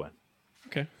should do one.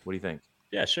 Okay. What do you think?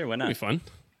 Yeah, sure. Why not? It'll be fun.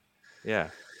 Yeah.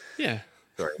 Yeah.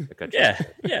 Sorry. I cut you.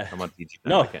 Yeah. I'm on PG.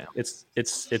 No,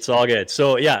 it's all good.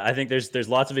 So yeah, I think there's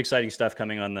lots of exciting stuff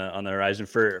coming on the horizon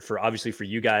for obviously for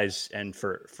you guys and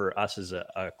for us as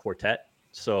a quartet.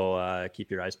 So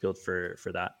keep your eyes peeled for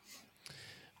that.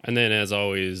 And then, as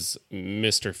always,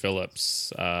 Mr.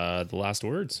 Phillips, the last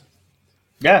words.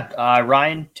 Yeah,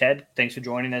 Ryan, Ted, thanks for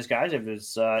joining us, guys. It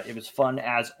was fun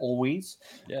as always.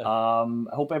 Yeah. I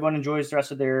hope everyone enjoys the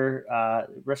rest of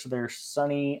their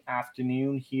sunny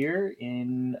afternoon here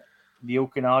in the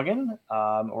Okanagan,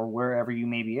 or wherever you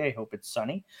may be. I hope it's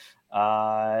sunny.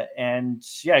 And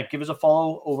yeah, give us a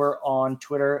follow over on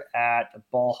Twitter at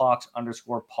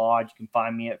ballhawks_pod. You can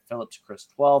find me at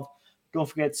PhillipsChris12. Don't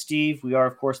forget, Steve, we are,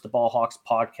 of course, the Ballhawks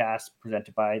podcast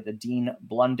presented by the Dean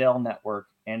Blundell Network.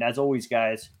 And as always,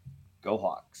 guys, go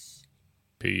Hawks.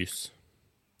 Peace.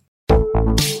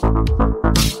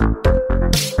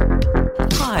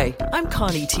 Hi, I'm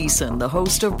Connie Thiessen, the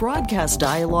host of Broadcast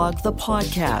Dialogue, the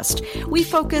podcast. We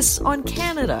focus on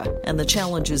Canada and the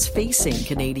challenges facing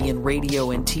Canadian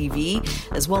radio and TV,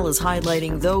 as well as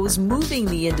highlighting those moving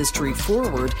the industry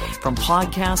forward from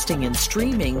podcasting and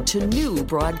streaming to new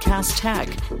broadcast tech.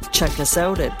 Check us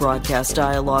out at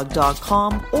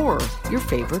broadcastdialogue.com or your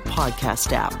favorite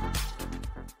podcast app.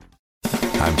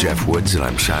 I'm Jeff Woods, and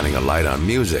I'm shining a light on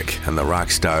music and the rock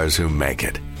stars who make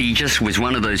it. He just was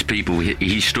one of those people.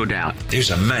 He stood out. He was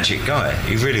a magic guy.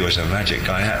 He really was a magic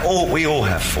guy. We all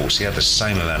have faults. He had the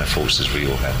same amount of faults as we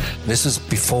all have. This was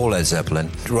before Led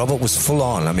Zeppelin. Robert was full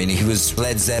on. I mean, he was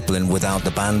Led Zeppelin without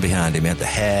the band behind him. He had the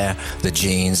hair, the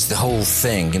jeans, the whole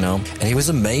thing, and he was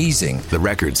amazing. The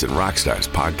Records and Rockstars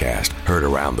podcast, heard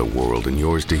around the world and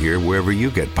yours to hear wherever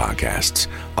you get podcasts.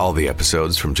 All the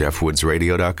episodes from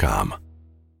JeffWoodsRadio.com.